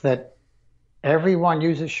that everyone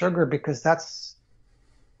uses sugar because that's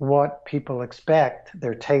what people expect,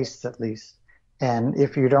 their tastes at least. And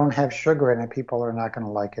if you don't have sugar in it, people are not going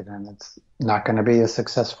to like it, and it's not going to be a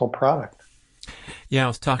successful product. Yeah, I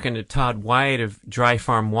was talking to Todd White of Dry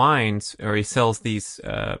Farm Wines, or he sells these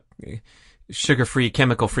sugar-free,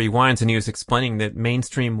 chemical-free wines, and he was explaining that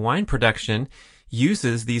mainstream wine production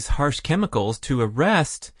uses these harsh chemicals to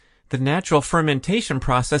arrest the natural fermentation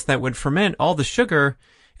process that would ferment all the sugar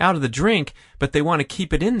out of the drink, but they want to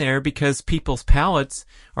keep it in there because people's palates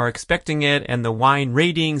are expecting it, and the wine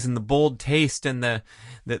ratings and the bold taste and the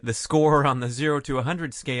score on the 0 to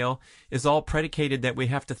 100 scale is all predicated that we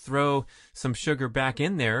have to throw some sugar back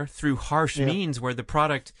in there through harsh means, where the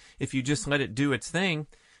product, if you just let it do its thing,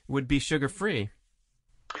 would be sugar-free.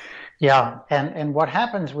 Yeah, and what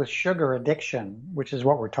happens with sugar addiction, which is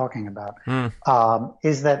what we're talking about,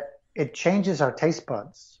 is that it changes our taste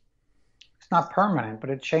buds. It's not permanent, but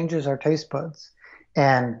it changes our taste buds.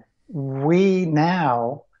 And we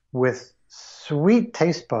now, with sweet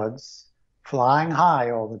taste buds flying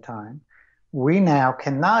high all the time, we now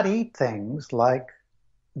cannot eat things like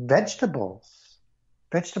vegetables.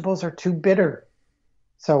 Vegetables are too bitter.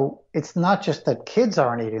 So it's not just that kids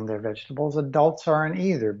aren't eating their vegetables, adults aren't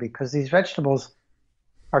either, because these vegetables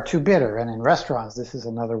are too bitter. And in restaurants, this is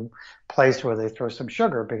another place where they throw some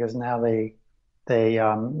sugar because now they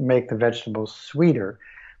make the vegetables sweeter.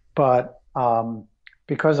 But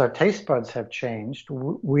because our taste buds have changed,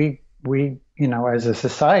 we as a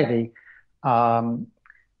society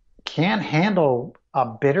can't handle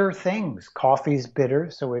bitter things. Coffee's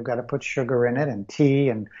bitter, so we've got to put sugar in it, and tea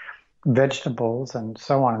and vegetables and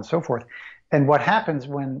so on and so forth. And what happens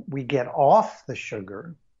when we get off the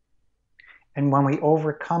sugar and when we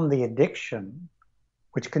overcome the addiction,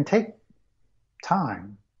 which can take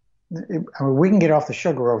time. We can get off the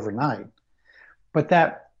sugar overnight, but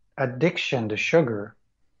that addiction to sugar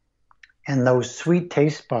and those sweet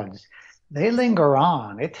taste buds, they linger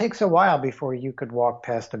on. It takes a while before you could walk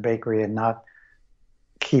past a bakery and not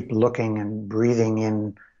keep looking and breathing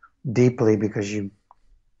in deeply because you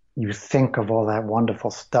think of all that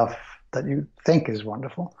wonderful stuff that you think is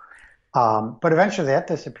wonderful. But eventually that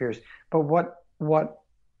disappears. But what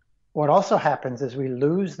also happens is we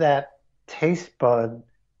lose that taste bud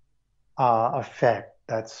effect.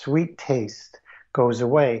 That sweet taste goes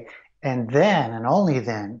away, and then and only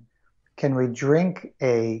then can we drink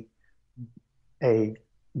a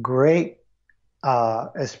great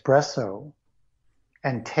espresso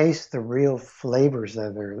and taste the real flavors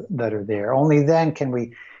that are there. Only then can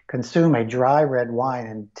we consume a dry red wine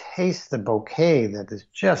and taste the bouquet that is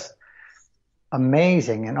just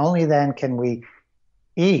amazing. And only then can we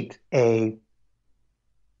eat a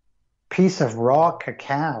piece of raw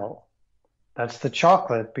cacao. That's the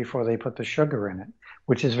chocolate before they put the sugar in it,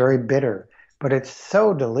 which is very bitter, but it's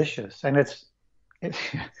so delicious. And it's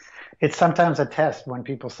sometimes a test when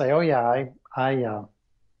people say, "Oh yeah, I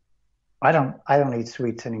don't eat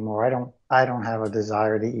sweets anymore. I don't have a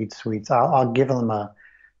desire to eat sweets." I'll give them a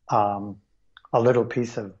little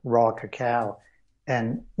piece of raw cacao,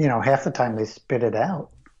 and half the time they spit it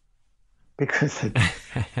out because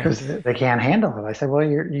they can't handle it. I said, "Well,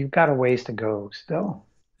 you've got a ways to go still."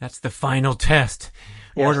 That's the final test.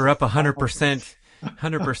 Yes, Order up 100%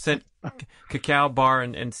 cacao bar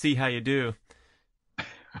and see how you do.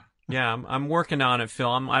 Yeah, I'm working on it, Phil.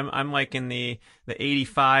 I'm like in the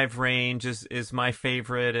 85 range is my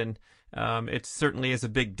favorite, and it certainly is a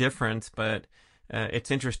big difference, but it's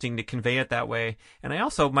interesting to convey it that way. And I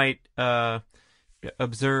also might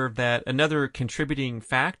observe that another contributing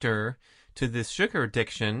factor to this sugar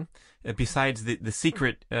addiction, besides the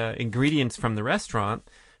secret ingredients from the restaurant,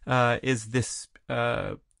 is this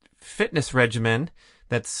fitness regimen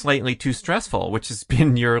that's slightly too stressful, which has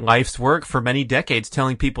been your life's work for many decades,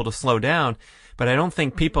 telling people to slow down. But I don't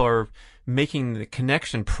think people are making the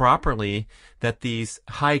connection properly that these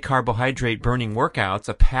high carbohydrate burning workouts,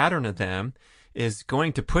 a pattern of them, is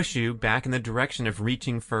going to push you back in the direction of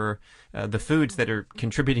reaching for the foods that are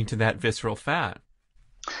contributing to that visceral fat.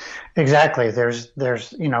 Exactly. There's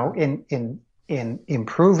in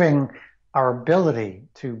improving our ability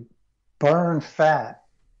to burn fat,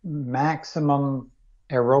 maximum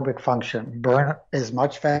aerobic function, burn as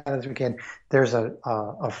much fat as we can. There's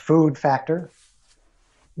a food factor,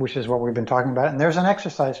 which is what we've been talking about, and there's an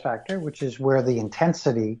exercise factor, which is where the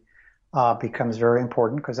intensity becomes very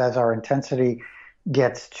important, because as our intensity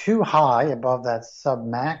gets too high above that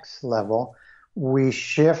sub-max level, we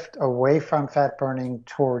shift away from fat burning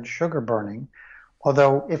towards sugar burning.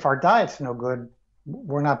 Although if our diet's no good,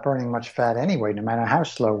 we're not burning much fat anyway, no matter how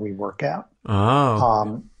slow we work out.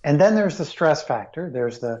 Oh. And then there's the stress factor.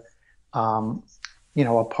 There's the,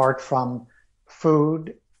 apart from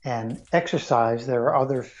food and exercise, there are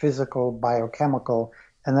other physical, biochemical,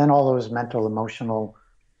 and then all those mental, emotional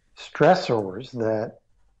stressors that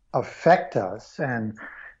affect us. And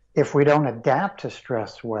if we don't adapt to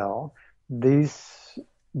stress well, these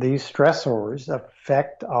stressors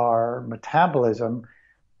affect our metabolism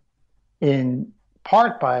in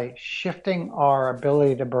part by shifting our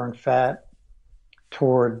ability to burn fat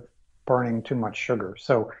toward burning too much sugar.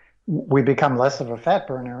 So we become less of a fat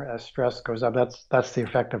burner as stress goes up. That's the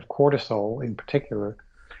effect of cortisol in particular.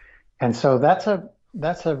 And so that's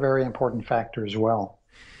a very important factor as well.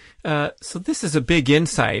 So this is a big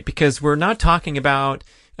insight, because we're not talking about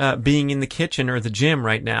being in the kitchen or the gym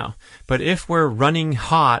right now. But if we're running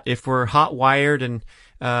hot, if we're hot wired and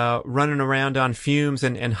running around on fumes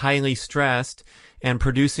and highly stressed and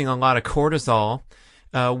producing a lot of cortisol,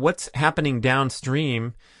 what's happening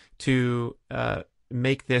downstream to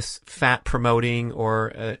make this fat promoting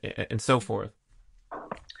or and so forth?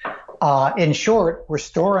 In short, we're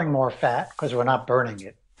storing more fat because we're not burning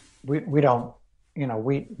it. We don't, we're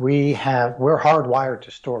hardwired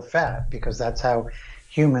to store fat because that's how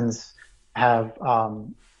humans have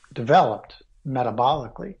developed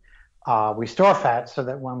metabolically. We store fat so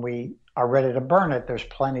that when we are ready to burn it, there's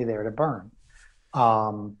plenty there to burn.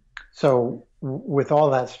 So with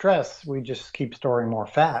all that stress, we just keep storing more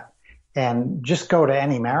fat. And just go to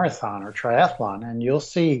any marathon or triathlon, and you'll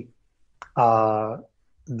see the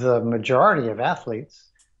majority of athletes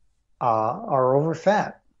are over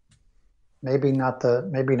fat. Maybe not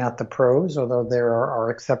the pros, although there are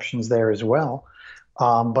exceptions there as well.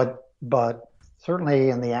 But certainly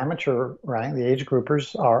in the amateur rank, the age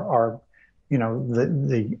groupers are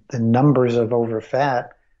the numbers of over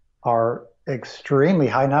fat are extremely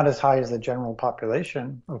high, not as high as the general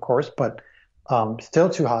population, of course, but still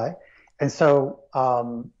too high. And so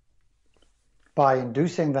by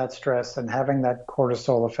inducing that stress and having that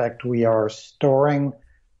cortisol effect, we are storing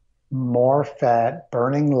more fat,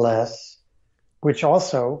 burning less, which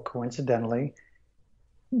also, coincidentally,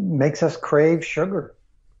 makes us crave sugar.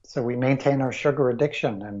 So we maintain our sugar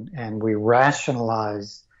addiction, and we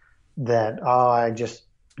rationalize that, I just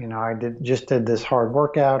did this hard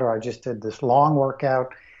workout, or I just did this long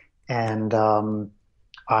workout, and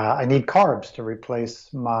I need carbs to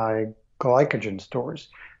replace my glycogen stores.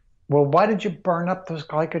 Well, why did you burn up those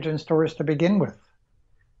glycogen stores to begin with?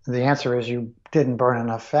 The answer is you didn't burn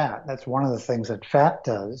enough fat. That's one of the things that fat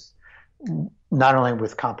does, not only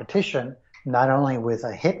with competition, not only with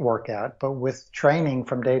a HIIT workout, but with training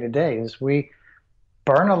from day to day, is we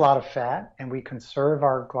burn a lot of fat and we conserve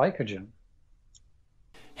our glycogen.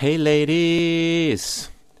 Hey, ladies.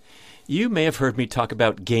 You may have heard me talk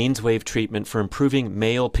about GAINSWave treatment for improving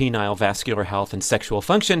male penile vascular health and sexual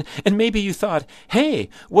function, and maybe you thought, hey,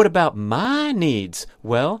 what about my needs?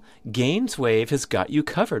 Well, GAINSWave has got you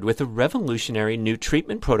covered with a revolutionary new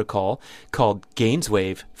treatment protocol called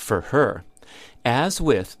GAINSWave for Her. As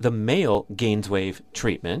with the male GAINSWave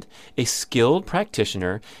treatment, a skilled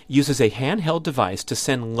practitioner uses a handheld device to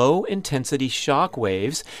send low-intensity shock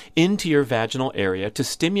waves into your vaginal area to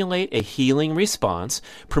stimulate a healing response,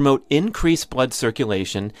 promote increased blood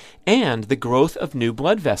circulation, and the growth of new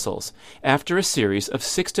blood vessels. After a series of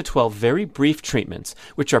 6 to 12 very brief treatments,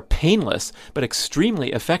 which are painless but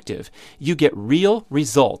extremely effective, you get real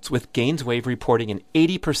results, with GAINSWave reporting an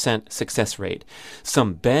 80% success rate.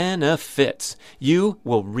 Some benefits. You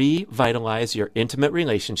will revitalize your intimate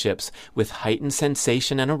relationships with heightened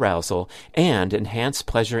sensation and arousal and enhanced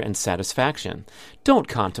pleasure and satisfaction. Don't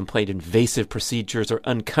contemplate invasive procedures or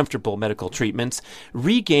uncomfortable medical treatments.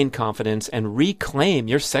 Regain confidence and reclaim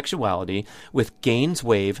your sexuality with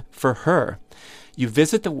GAINSWave for Her. You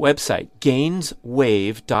visit the website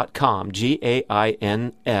gainswave.com,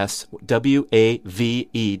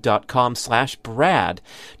 GAINSWAVE.com/Brad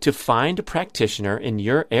to find a practitioner in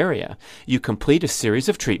your area. You complete a series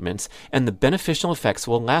of treatments, and the beneficial effects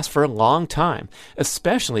will last for a long time,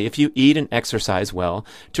 especially if you eat and exercise well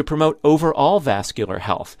to promote overall vascular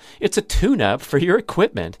health. It's a tune-up for your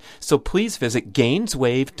equipment, so please visit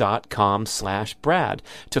gainswave.com/Brad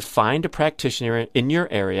to find a practitioner in your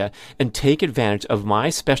area and take advantage of my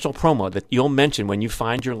special promo that you'll mention when you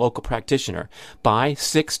find your local practitioner. Buy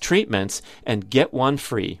 6 treatments and get 1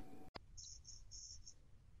 free.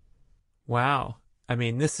 Wow. I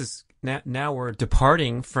mean, this is now we're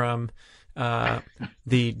departing from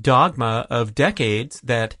the dogma of decades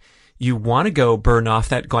that you want to go burn off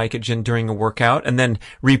that glycogen during a workout and then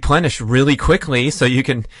replenish really quickly so you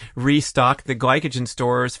can restock the glycogen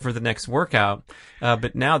stores for the next workout.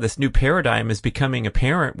 But now this new paradigm is becoming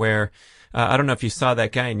apparent where I don't know if you saw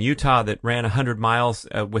that guy in Utah that ran 100 miles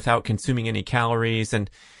without consuming any calories, and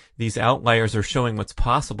these outliers are showing what's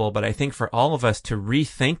possible. But I think for all of us to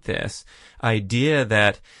rethink this idea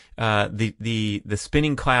that the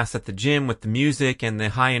spinning class at the gym with the music and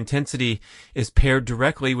the high intensity is paired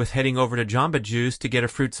directly with heading over to Jamba Juice to get a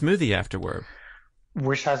fruit smoothie afterward.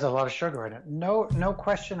 Which has a lot of sugar in it. No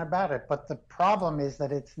question about it. But the problem is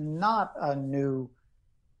that it's not a new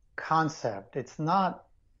concept. It's not.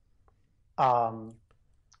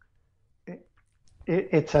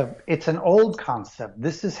 It's an old concept.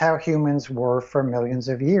 This is how humans were for millions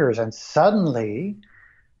of years, and suddenly,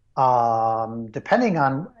 depending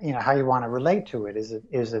on how you want to relate to it,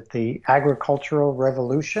 is it the agricultural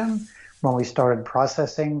revolution when we started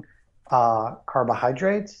processing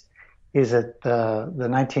carbohydrates? Is it the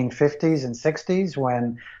 1950s and 60s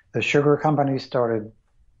when the sugar companies started,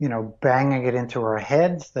 banging it into our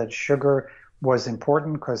heads that sugar was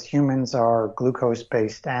important because humans are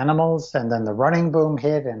glucose-based animals, and then the running boom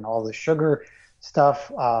hit and all the sugar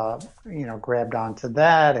stuff, grabbed onto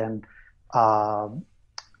that, and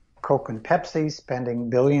Coke and Pepsi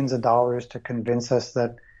spending billions of dollars to convince us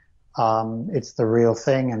that it's the real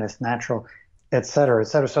thing and it's natural, et cetera, et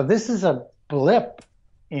cetera. So this is a blip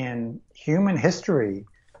in human history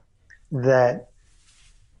that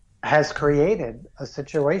has created a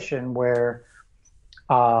situation where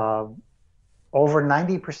over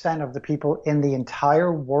 90% of the people in the entire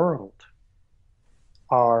world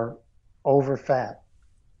are overfat.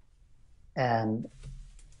 And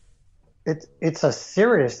it's a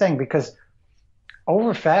serious thing because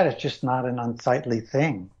overfat is just not an unsightly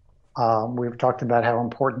thing. We've talked about how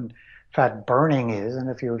important fat burning is, and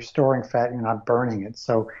if you're storing fat, you're not burning it.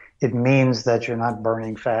 So it means that you're not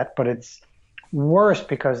burning fat, but it's worse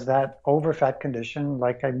because that overfat condition,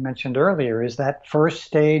 like I mentioned earlier, is that first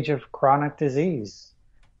stage of chronic disease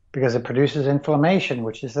because it produces inflammation,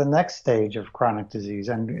 which is the next stage of chronic disease,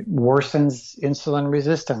 and it worsens insulin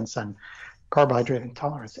resistance and carbohydrate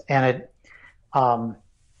intolerance. And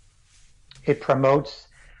it promotes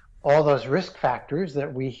all those risk factors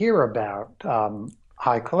that we hear about,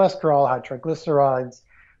 high cholesterol, high triglycerides,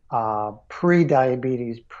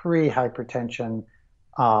 pre-diabetes, pre-hypertension,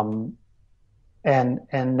 and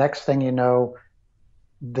next thing you know,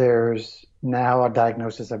 there's now a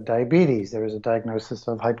diagnosis of diabetes. There's a diagnosis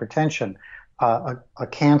of hypertension, a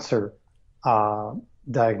cancer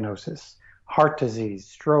diagnosis, heart disease,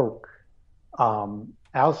 stroke,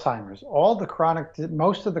 Alzheimer's.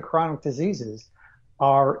 Most of the chronic diseases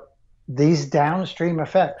are these downstream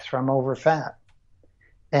effects from overfat.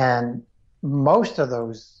 And most of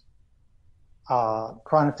those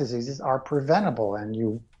chronic diseases are preventable, and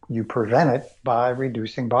you prevent it by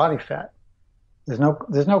reducing body fat. There's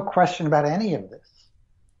no question about any of this.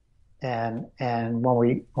 And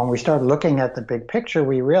when we start looking at the big picture,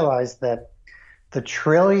 we realize that the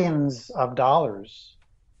trillions of dollars,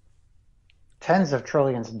 tens of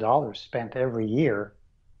trillions of dollars spent every year,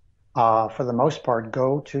 for the most part,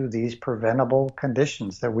 go to these preventable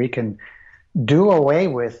conditions that we can do away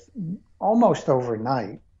with almost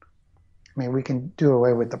overnight. I mean, we can do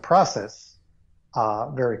away with the process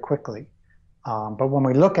very quickly. But when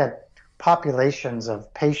we look at populations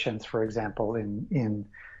of patients, for example, in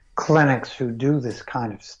clinics who do this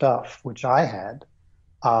kind of stuff, which I had,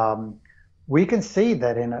 we can see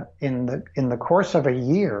that in the course of a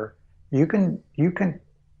year, you can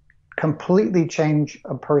completely change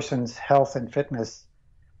a person's health and fitness.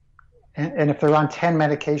 And if they're on 10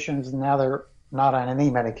 medications, now they're not on any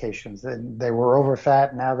medications. They were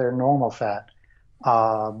overfat, now they're normal fat.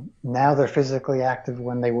 Now they're physically active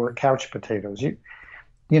when they were couch potatoes.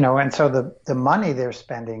 And so the money they're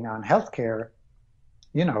spending on healthcare,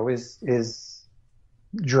 is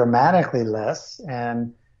dramatically less.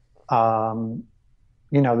 And um,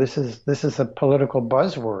 this is a political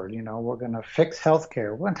buzzword. We're going to fix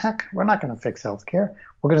healthcare. We're not going to fix healthcare.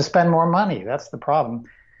 We're going to spend more money. That's the problem.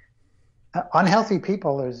 Unhealthy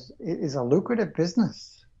people is a lucrative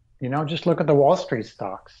business. Just look at the Wall Street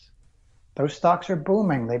stocks. Those stocks are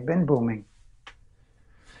booming. They've been booming.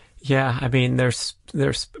 Yeah, I mean, there's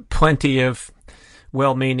plenty of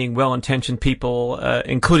well-meaning, well-intentioned people,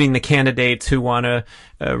 including the candidates who want to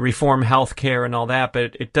reform healthcare and all that.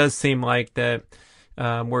 But it does seem like that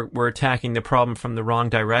we're attacking the problem from the wrong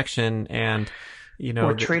direction, and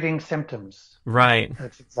We're treating symptoms. right.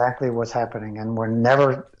 That's exactly what's happening, and we're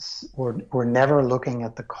never looking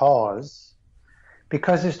at the cause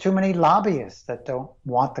because there's too many lobbyists that don't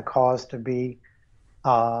want the cause to be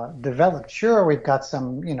developed. Sure, we've got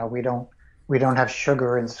some. We don't have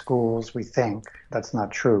sugar in schools. We think that's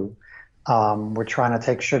not true. We're trying to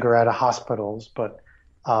take sugar out of hospitals, but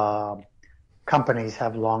companies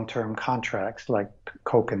have long-term contracts like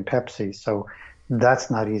Coke and Pepsi, so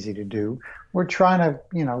that's not easy to do. We're trying to,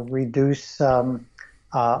 reduce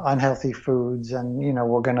unhealthy foods, and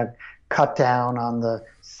we're going to cut down on the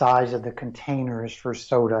size of the containers for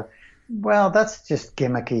soda. Well, that's just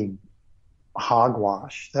gimmicky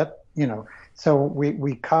hogwash. So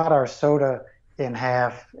we cut our soda in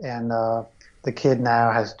half, and the kid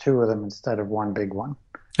now has two of them instead of one big one.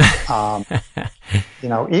 Um,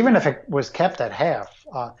 Even if it was kept at half,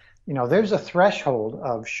 there's a threshold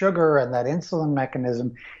of sugar and that insulin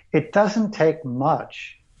mechanism. It doesn't take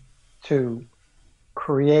much to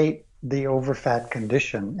create the overfat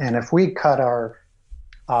condition. And if we cut our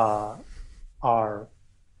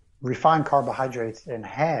refined carbohydrates in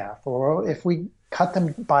half, or if we cut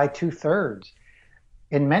them by 2/3,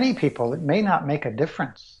 in many people, it may not make a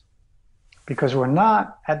difference because we're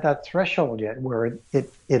not at that threshold yet where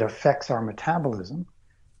it affects our metabolism.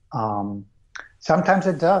 Sometimes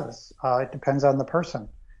it does. It depends on the person,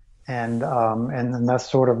 and then that's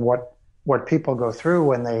sort of what people go through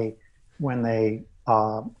when they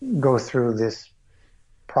go through this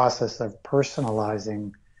process of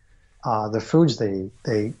personalizing the foods they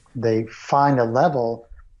eat. They find a level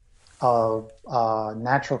of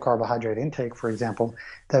natural carbohydrate intake, for example,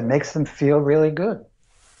 that makes them feel really good.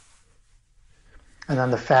 And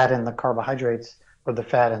then the fat and the carbohydrates, or the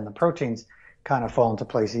fat and the proteins, kind of fall into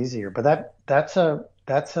place easier. But that's an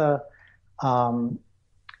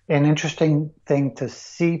interesting thing to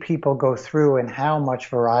see people go through, and how much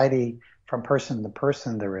variety from person to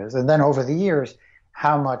person there is. And then over the years,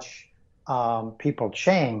 how much people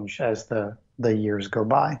change as the years go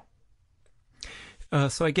by.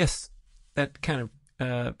 So I guess that kind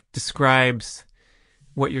of describes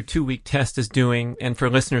what your 2-week test is doing. And for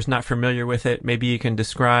listeners not familiar with it, maybe you can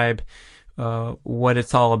describe what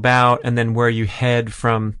it's all about, and then where you head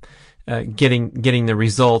from getting the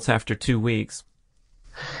results after 2 weeks.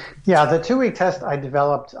 Yeah, the 2-week test I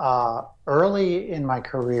developed early in my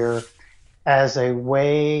career as a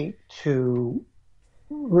way to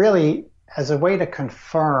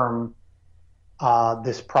confirm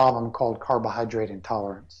this problem called carbohydrate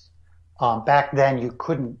intolerance. Back then, you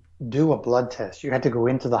couldn't do a blood test. You had to go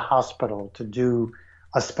into the hospital to do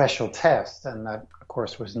a special test, and that, of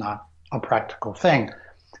course, was not a practical thing.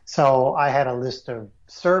 So I had a list of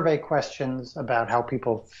survey questions about how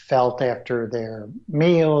people felt after their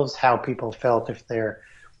meals, how people felt if their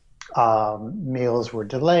meals were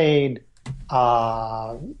delayed,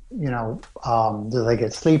 do they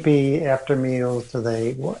get sleepy after meals? Do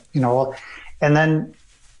they, and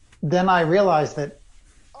then I realized that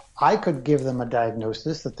I could give them a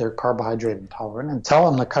diagnosis that they're carbohydrate intolerant and tell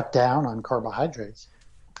them to cut down on carbohydrates.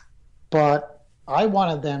 But I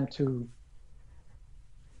wanted them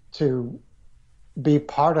to be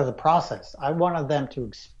part of the process. I wanted them to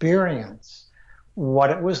experience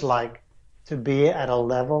what it was like to be at a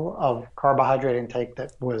level of carbohydrate intake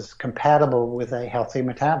that was compatible with a healthy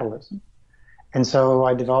metabolism. And so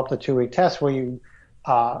I developed a 2-week test where you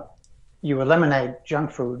eliminate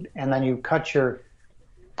junk food, and then you cut your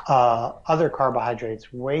other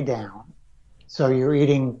carbohydrates way down. So you're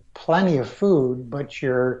eating plenty of food, but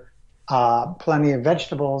you're plenty of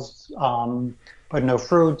vegetables, but no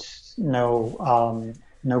fruits, no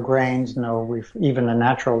grains, even the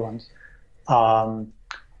natural ones, for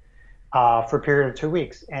a period of 2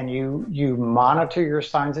 weeks. And you monitor your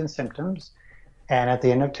signs and symptoms. And at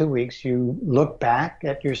the end of 2 weeks, you look back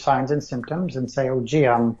at your signs and symptoms and say, oh, gee,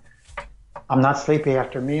 I'm not sleepy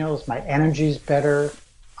after meals. My energy's better.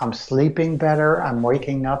 I'm sleeping better. I'm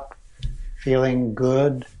waking up feeling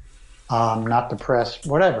good, not depressed,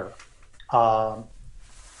 whatever. And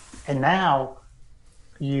now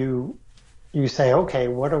you you say, okay,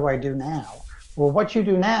 what do I do now? Well, what you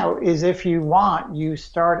do now is if you want, you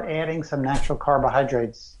start adding some natural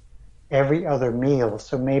carbohydrates every other meal.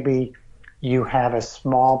 So maybe you have a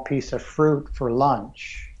small piece of fruit for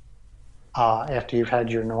lunch after you've had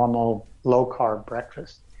your normal low carb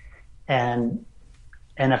breakfast. And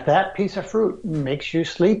and if that piece of fruit makes you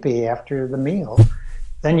sleepy after the meal,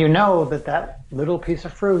 then you know that that little piece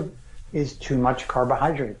of fruit is too much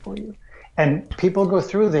carbohydrate for you. And people go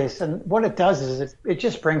through this, and what it does is it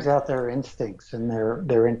just brings out their instincts and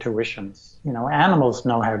their intuitions. You know, animals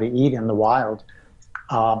know how to eat in the wild,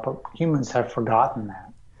 but humans have forgotten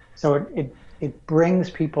that. So it brings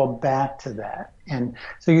people back to that. And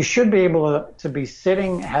so you should be able to be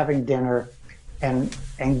sitting having dinner and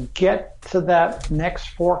get to that next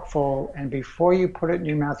forkful, and before you put it in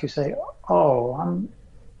your mouth, you say, "Oh,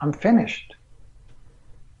 I'm finished.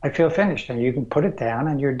 I feel finished," and you can put it down,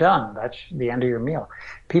 and you're done. That's the end of your meal.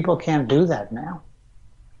 People can't do that now.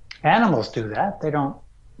 Animals do that. They don't.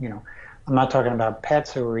 You know, I'm not talking about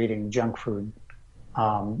pets who are eating junk food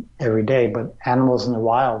every day, but animals in the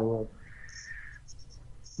wild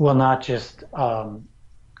will not just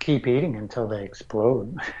keep eating until they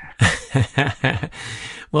explode.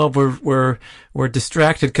 Well, we're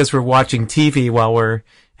distracted because we're watching TV while we're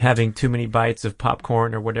having too many bites of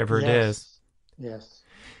popcorn or whatever it is. Yes. Yes.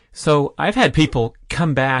 So I've had people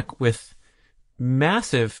come back with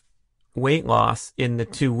massive weight loss in the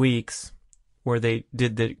 2 weeks where they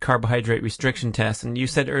did the carbohydrate restriction test. And you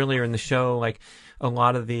said earlier in the show, like a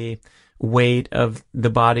lot of the weight of the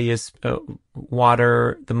body is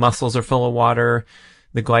water, the muscles are full of water,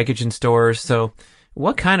 the glycogen stores. So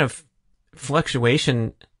what kind of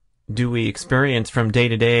fluctuation do we experience from day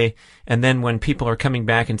to day? And then when people are coming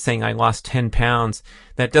back and saying, I lost 10 pounds,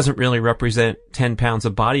 that doesn't really represent 10 pounds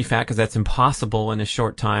of body fat because that's impossible in a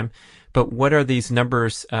short time. But what are these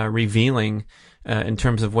numbers revealing in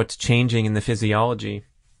terms of what's changing in the physiology?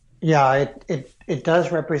 Yeah, it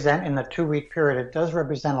does represent in the 2 week period, it does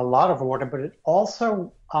represent a lot of water, but it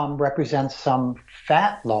also represents some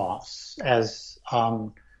fat loss, as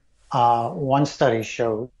one study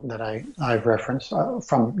showed that I've referenced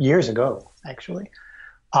from years ago, actually.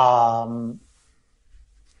 But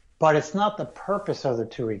it's not the purpose of the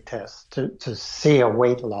 2 week test to see a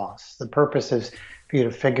weight loss. The purpose is for you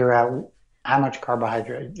to figure out how much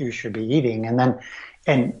carbohydrate you should be eating, and then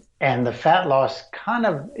and the fat loss kind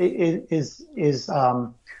of is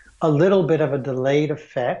a little bit of a delayed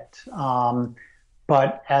effect.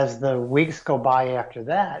 But as the weeks go by after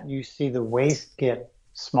that, you see the waist get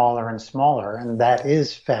smaller and smaller, and that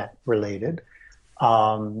is fat related.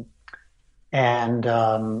 And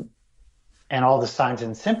all the signs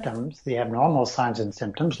and symptoms, the abnormal signs and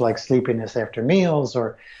symptoms like sleepiness after meals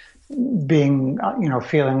or being,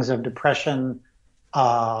 feelings of depression,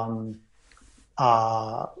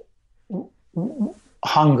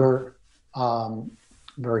 hunger,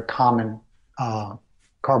 very common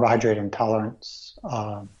carbohydrate intolerance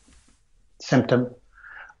symptom.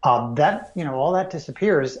 That all that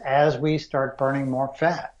disappears as we start burning more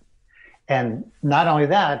fat, and not only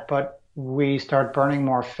that, but we start burning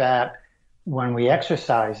more fat when we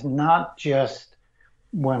exercise. Not just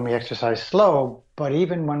when we exercise slow, but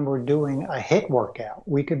even when we're doing a HIIT workout,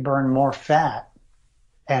 we could burn more fat.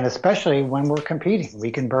 And especially when we're competing,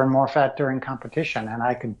 we can burn more fat during competition. And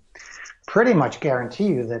I can pretty much guarantee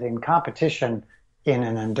you that in competition, in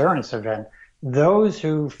an endurance event, those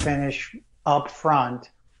who finish up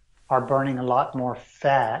front are burning a lot more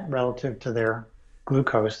fat relative to their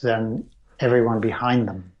glucose than everyone behind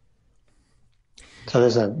them. So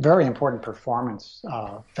there's a very important performance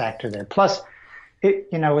factor there. Plus,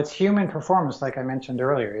 it's human performance, like I mentioned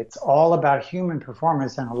earlier. It's all about human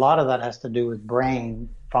performance, and a lot of that has to do with brain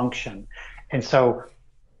function. And so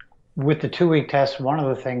with the 2 week test, one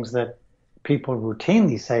of the things that people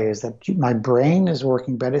routinely say is that my brain is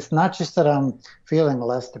working better. It's not just that I'm feeling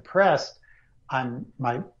less depressed.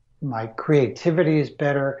 My creativity is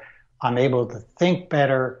better. I'm able to think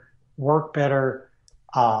better, work better.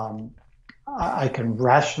 I can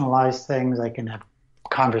rationalize things. I can have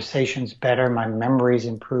conversations better. My memory's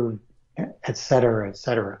improved, et cetera, et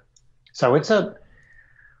cetera. So it's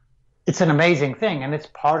an amazing thing, and it's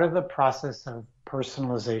part of the process of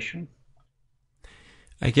personalization.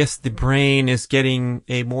 I guess the brain is getting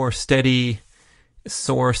a more steady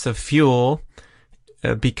source of fuel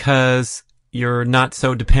because you're not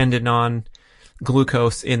so dependent on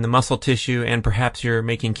glucose in the muscle tissue, and perhaps you're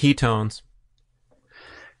making ketones.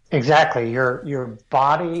 Exactly. Your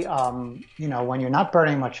body, when you're not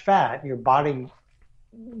burning much fat, your body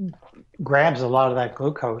grabs a lot of that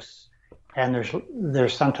glucose, and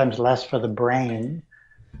there's sometimes less for the brain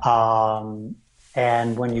Um,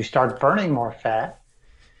 and when you start burning more fat,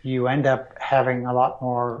 you end up having a lot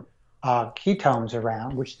more ketones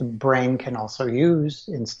around, which the brain can also use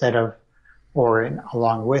instead of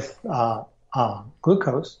along with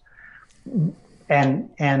glucose. And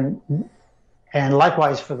and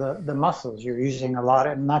likewise for the muscles, you're using a lot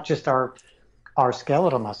of not just our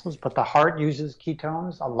skeletal muscles, but the heart uses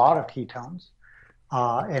ketones, a lot of ketones,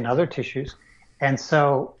 and other tissues. And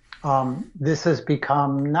so this has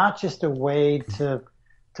become not just a way to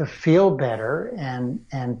feel better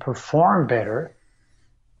and perform better,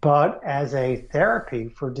 but as a therapy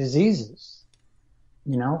for diseases.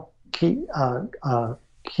 You know,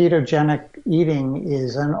 ketogenic eating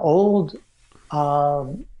is an old uh,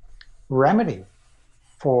 remedy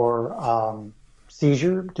for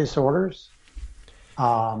seizure disorders.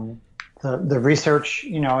 Um, the research,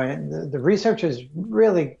 the research is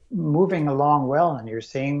really moving along well, and you're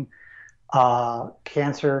seeing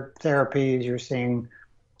cancer therapies, you're seeing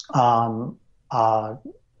um, uh,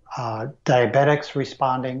 diabetics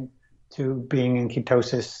responding to being in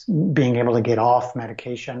ketosis, being able to get off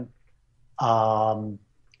medication. Um,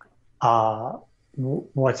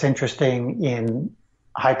 what's interesting in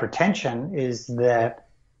hypertension is that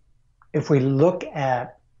if we look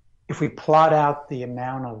at, if we plot out the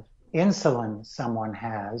amount of insulin someone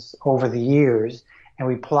has over the years, and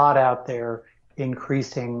we plot out their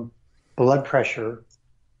increasing blood pressure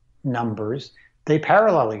numbers, they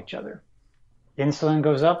parallel each other. Insulin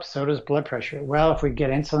goes up, so does blood pressure. Well, if we get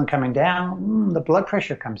insulin coming down, the blood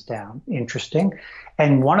pressure comes down. Interesting.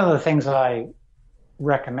 And one of the things I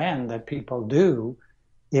recommend that people do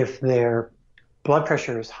if their blood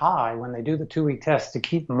pressure is high, when they do the 2-week test, to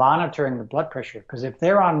keep monitoring the blood pressure. Because if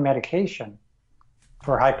they're on medication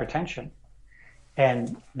for hypertension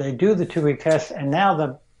and they do the 2-week test and now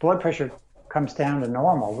the blood pressure comes down to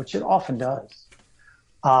normal, which it often does,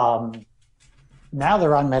 now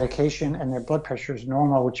they're on medication and their blood pressure is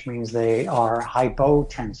normal, which means they are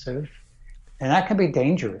hypotensive, and that can be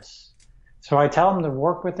dangerous. So I tell them to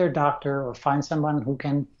work with their doctor or find someone who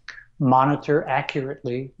can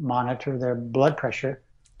accurately monitor their blood pressure,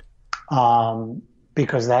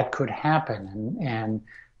 because that could happen. And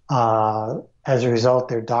as a result,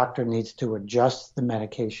 their doctor needs to adjust the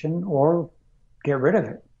medication or get rid of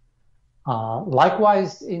it.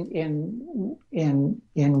 Likewise, in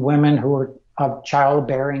women who are of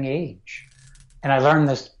childbearing age, and I learned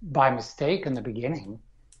this by mistake in the beginning.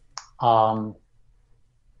 I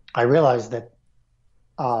realized that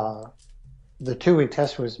the 2-week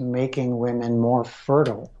test was making women more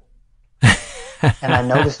fertile, and I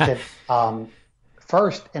noticed it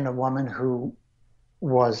first in a woman who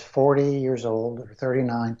was 40 years old or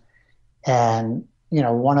 39, and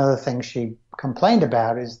one of the things she complained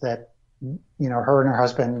about is that her and her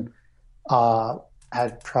husband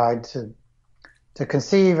had tried to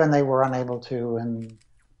conceive and they were unable to, and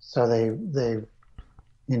so they've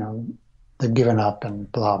given up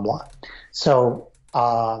and blah blah. So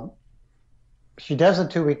she does a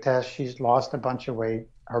 2-week test. She's lost a bunch of weight.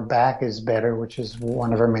 Her back is better, which is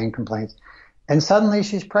one of her main complaints. And suddenly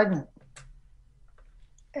she's pregnant.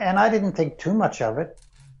 And I didn't think too much of it,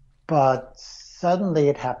 but suddenly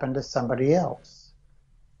it happened to somebody else.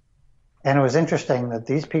 And it was interesting that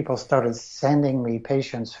these people started sending me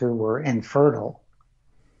patients who were infertile,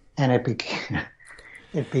 and it became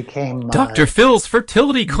Dr. Phil's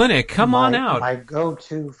fertility clinic. Come on out. My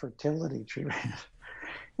go-to fertility treatment.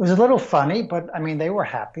 It was a little funny, but I mean, they were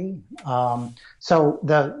happy. So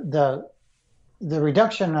the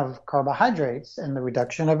reduction of carbohydrates and the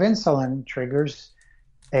reduction of insulin triggers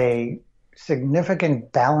a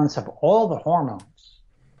significant balance of all the hormones.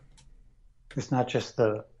 It's not just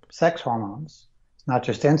the sex hormones. It's not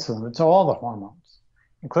just insulin. It's all the hormones,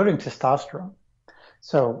 including testosterone.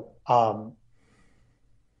 So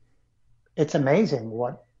it's amazing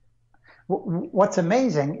what's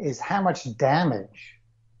amazing is how much damage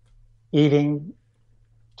eating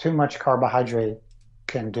too much carbohydrate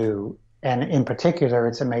can do. And in particular,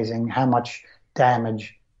 it's amazing how much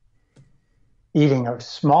damage eating a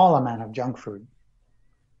small amount of junk food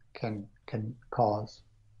can cause.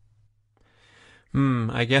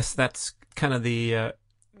 I guess that's kind of the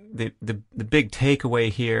big takeaway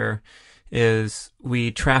here is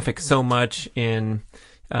we traffic so much in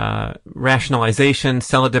rationalization,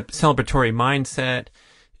 celebratory mindset,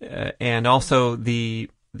 and also the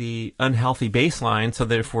unhealthy baseline, so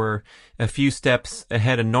that if we're a few steps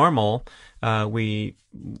ahead of normal, we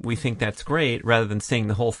think that's great, rather than seeing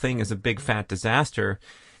the whole thing as a big fat disaster.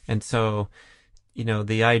 And so,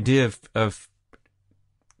 the idea of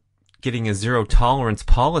getting a zero tolerance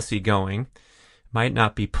policy going might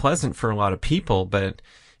not be pleasant for a lot of people, but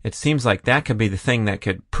it seems like that could be the thing that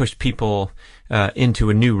could push people into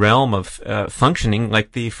a new realm of functioning,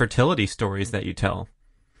 like the fertility stories that you tell.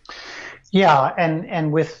 Yeah,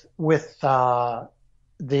 and with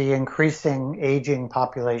the increasing aging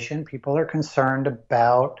population, people are concerned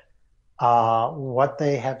about what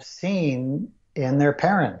they have seen in their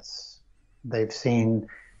parents. They've seen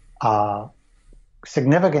uh,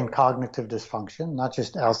 significant cognitive dysfunction, not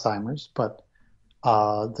just Alzheimer's, but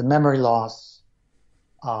the memory loss,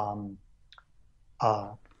 um,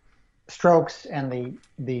 uh, strokes, and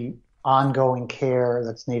the ongoing care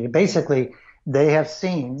that's needed. Basically, they have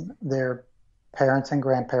seen their parents and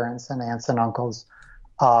grandparents and aunts and uncles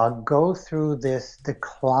go through this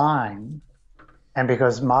decline. And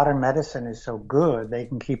because modern medicine is so good, they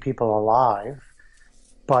can keep people alive,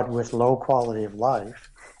 but with low quality of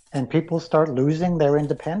life. And people start losing their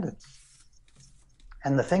independence.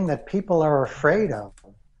 And the thing that people are afraid of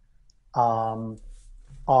um,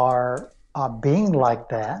 are being like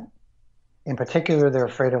that. In particular, they're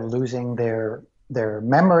afraid of losing their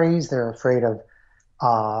memories. They're afraid of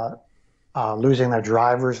uh, losing their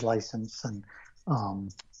driver's license and um,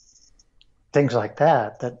 things like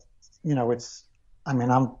that. That it's. I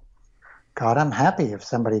mean, I'm happy if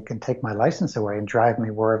somebody can take my license away and drive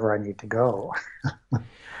me wherever I need to go.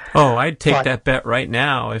 Oh, I'd take But that bet right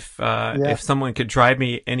now. yeah, If someone could drive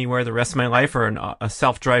me anywhere the rest of my life, or a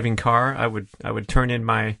self-driving car, I would turn in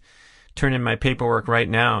my paperwork right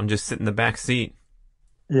now and just sit in the back seat.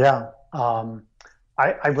 yeah.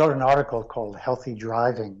 I wrote an article called "Healthy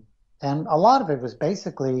Driving," and a lot of it was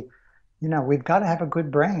basically, we've got to have a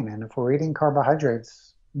good brain, and if we're eating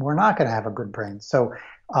carbohydrates, we're not going to have a good brain. So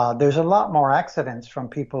there's a lot more accidents from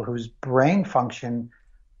people whose brain function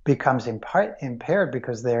becomes impaired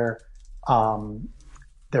because um,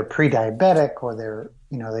 they're pre-diabetic or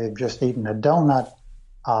they've just eaten a donut.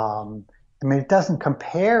 I mean, it doesn't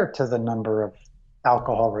compare to the number of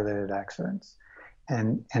alcohol-related accidents,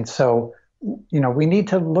 and so we need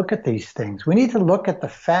to look at these things. We need to look at the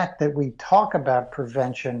fact that we talk about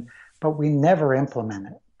prevention, but we never implement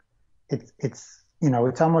it. It's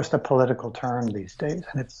almost a political term these days,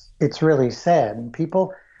 and it's really sad. And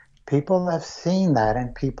people have seen that,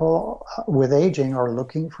 and people with aging are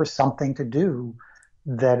looking for something to do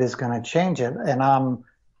that is going to change it. And I'm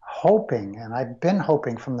hoping, and I've been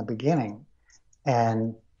hoping from the beginning,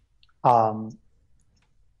 and um,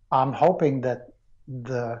 I'm hoping that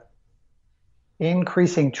the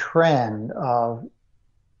increasing trend of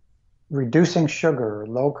reducing sugar,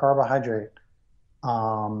 low carbohydrate,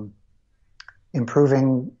 um,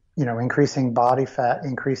 improving, increasing body fat,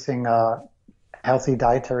 increasing healthy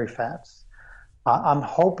dietary fats. I'm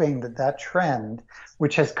hoping that trend,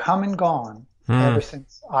 which has come and gone Hmm. ever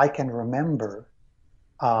since I can remember,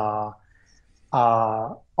 uh,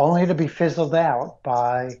 only to be fizzled out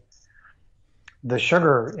by the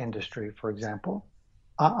sugar industry, for example.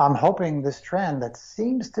 I'm hoping this trend that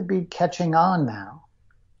seems to be catching on now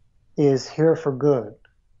is here for good.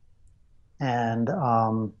 And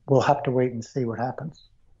we'll have to wait and see what happens.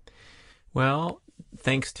 Well,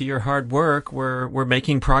 thanks to your hard work, we're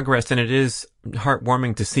making progress, and it is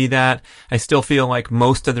heartwarming to see that. I still feel like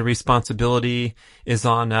most of the responsibility is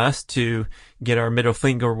on us to get our middle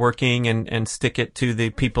finger working and stick it to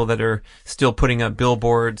the people that are still putting up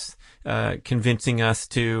billboards, convincing us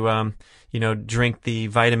to, drink the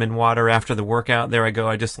vitamin water after the workout. There I go.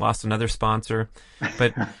 I just lost another sponsor.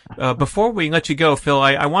 But before we let you go, Phil,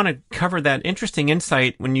 I want to cover that interesting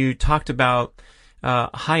insight when you talked about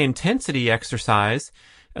high intensity exercise,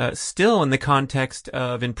 still in the context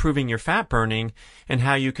of improving your fat burning and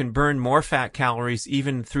how you can burn more fat calories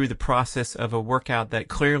even through the process of a workout that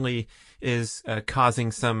clearly is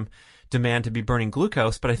causing some demand to be burning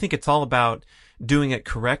glucose. But I think it's all about doing it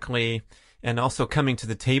correctly and also coming to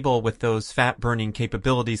the table with those fat burning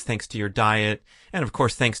capabilities thanks to your diet. And of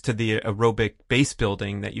course, thanks to the aerobic base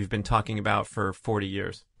building that you've been talking about for 40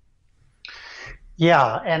 years.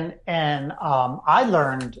 Yeah, and I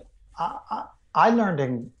learned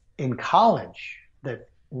in college that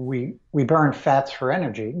we burn fats for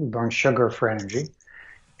energy, we burn sugar for energy,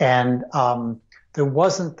 and there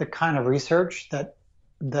wasn't the kind of research that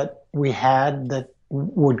we had that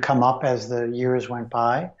would come up as the years went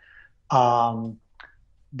by. Um,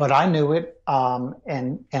 but I knew it,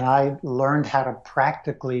 and I learned how to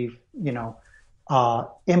practically,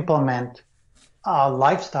 implement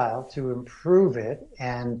lifestyle to improve it.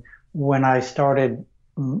 And when I started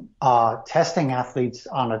testing athletes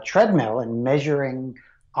on a treadmill and measuring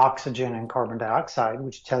oxygen and carbon dioxide,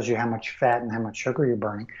 which tells you how much fat and how much sugar you're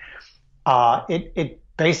burning, it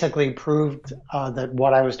basically proved that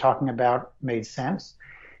what I was talking about made sense.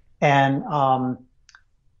 And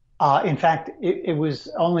In fact, it was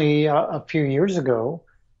only a few years ago,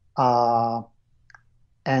 uh,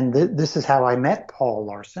 and this is how I met Paul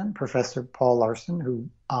Larson, Professor Paul Larson, who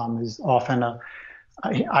is often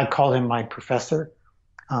I call him my professor.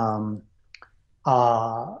 Um,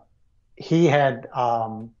 uh, he had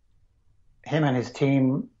him and his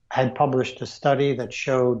team had published a study that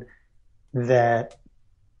showed that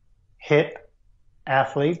HIIT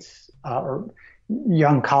athletes or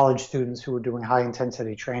young college students who were doing high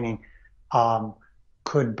intensity training um,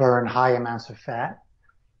 could burn high amounts of fat.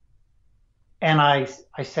 And I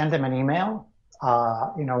sent him an email.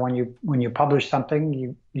 When you publish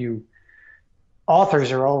something, you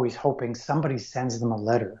authors are always hoping somebody sends them a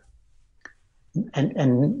letter,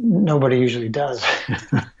 and nobody usually does.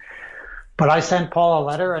 But I sent Paul a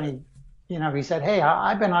letter, and he said, "Hey,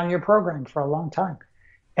 I've been on your program for a long time."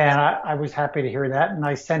 And I was happy to hear that. And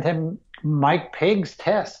I sent him Mike Pig's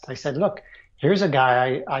test. I said, look, here's a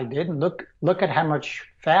guy I did, and look at how much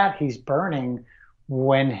fat he's burning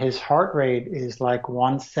when his heart rate is like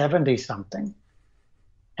 170 something.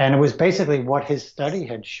 And it was basically what his study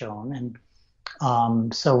had shown. And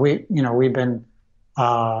so we've been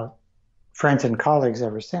friends and colleagues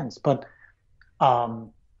ever since. But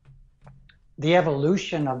the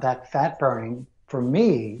evolution of that fat burning for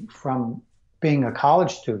me from being a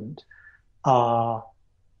college student has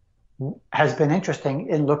been interesting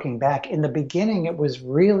in looking back. In the beginning, it was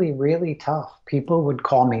really, really tough. People would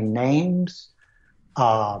call me names.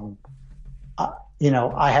 I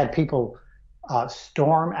had people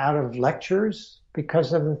storm out of lectures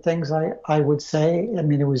because of the things I would say. I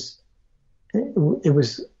mean, it was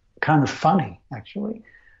kind of funny, actually.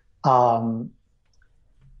 In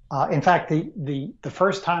fact, the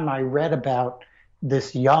first time I read about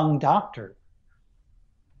this young doctor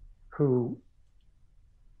who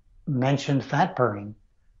mentioned fat burning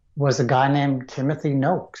was a guy named Timothy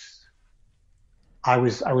Noakes. I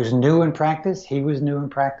was new in practice. He was new in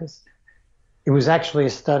practice. It was actually a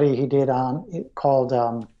study he did called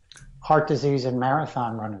heart disease in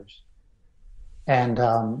marathon runners. And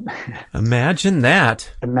imagine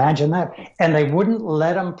that. Imagine that. And they wouldn't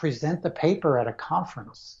let him present the paper at a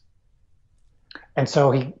conference. And so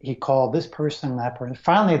he called this person, that person.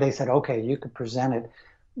 Finally, they said, okay, you could present it.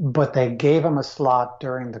 But they gave him a slot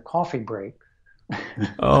during the coffee break.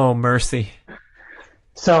 Oh, mercy.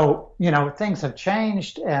 So, things have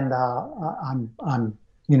changed, and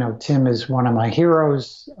Tim is one of my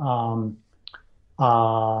heroes. And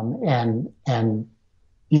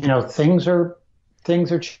things are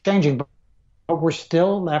changing, but we're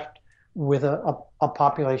still left with a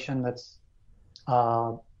population that's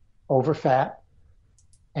overfat,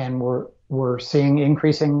 and we're seeing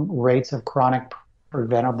increasing rates of chronic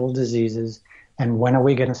preventable diseases. And when are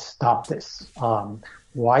we going to stop this?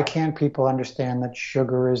 Why can't people understand that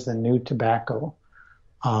sugar is the new tobacco?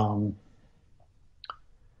 And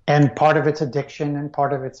part of it's addiction, and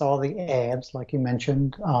part of it's all the ads, like you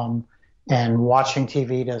mentioned. And watching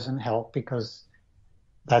TV doesn't help because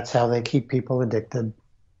that's how they keep people addicted.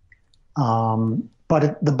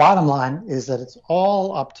 But the bottom line is that it's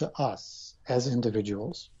all up to us as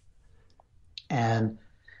individuals. And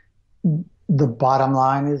the bottom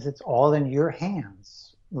line is it's all in your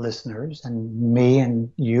hands, listeners, and me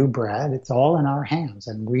and you, Brad. It's all in our hands,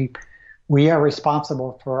 and we are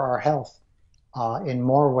responsible for our health in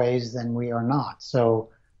more ways than we are not. So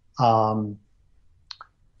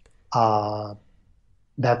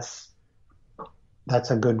that's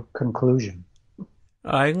a good conclusion.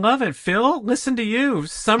 I love it, Phil. Listen to you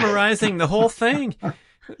summarizing the whole thing.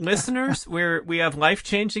 Listeners, we have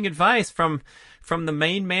life-changing advice from the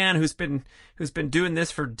main man who's been doing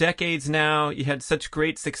this for decades now. You had such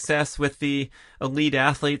great success with the elite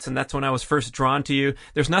athletes, and that's when I was first drawn to you.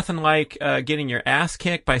 There's nothing like getting your ass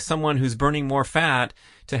kicked by someone who's burning more fat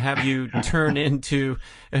to have you turn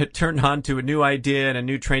on to a new idea and a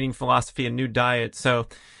new training philosophy, a new diet. So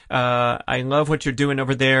I love what you're doing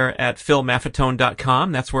over there at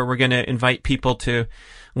philmaffetone.com. That's where we're going to invite people to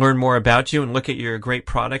learn more about you and look at your great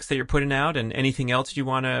products that you're putting out, and anything else you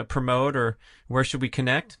want to promote, or where should we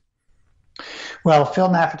connect? Well,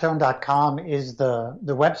 philmaffetone.com is the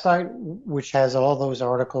website, which has all those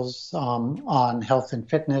articles on health and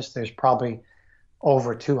fitness. There's probably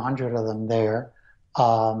over 200 of them there.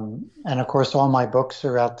 And of course, all my books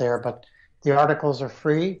are out there, but the articles are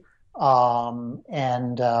free.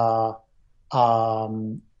 And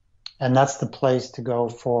that's the place to go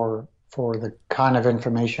for the kind of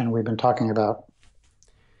information we've been talking about.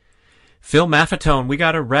 Phil Maffetone, we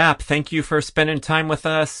got to wrap. Thank you for spending time with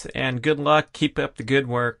us, and good luck. Keep up the good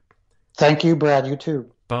work. Thank you, Brad. You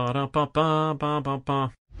too.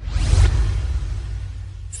 Ba-da-ba-ba-ba-ba-ba.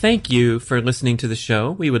 Thank you for listening to the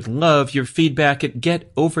show. We would love your feedback at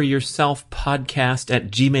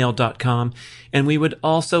getoveryourselfpodcast@gmail.com. And we would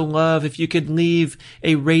also love if you could leave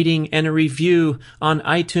a rating and a review on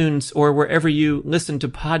iTunes or wherever you listen to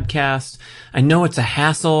podcasts. I know it's a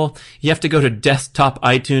hassle. You have to go to desktop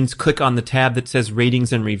iTunes, click on the tab that says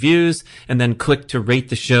ratings and reviews, and then click to rate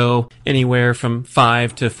the show anywhere from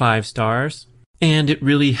 5 to 5 stars. And it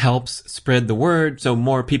really helps spread the word so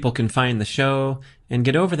more people can find the show and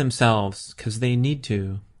get over themselves, because they need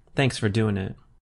to. Thanks for doing it.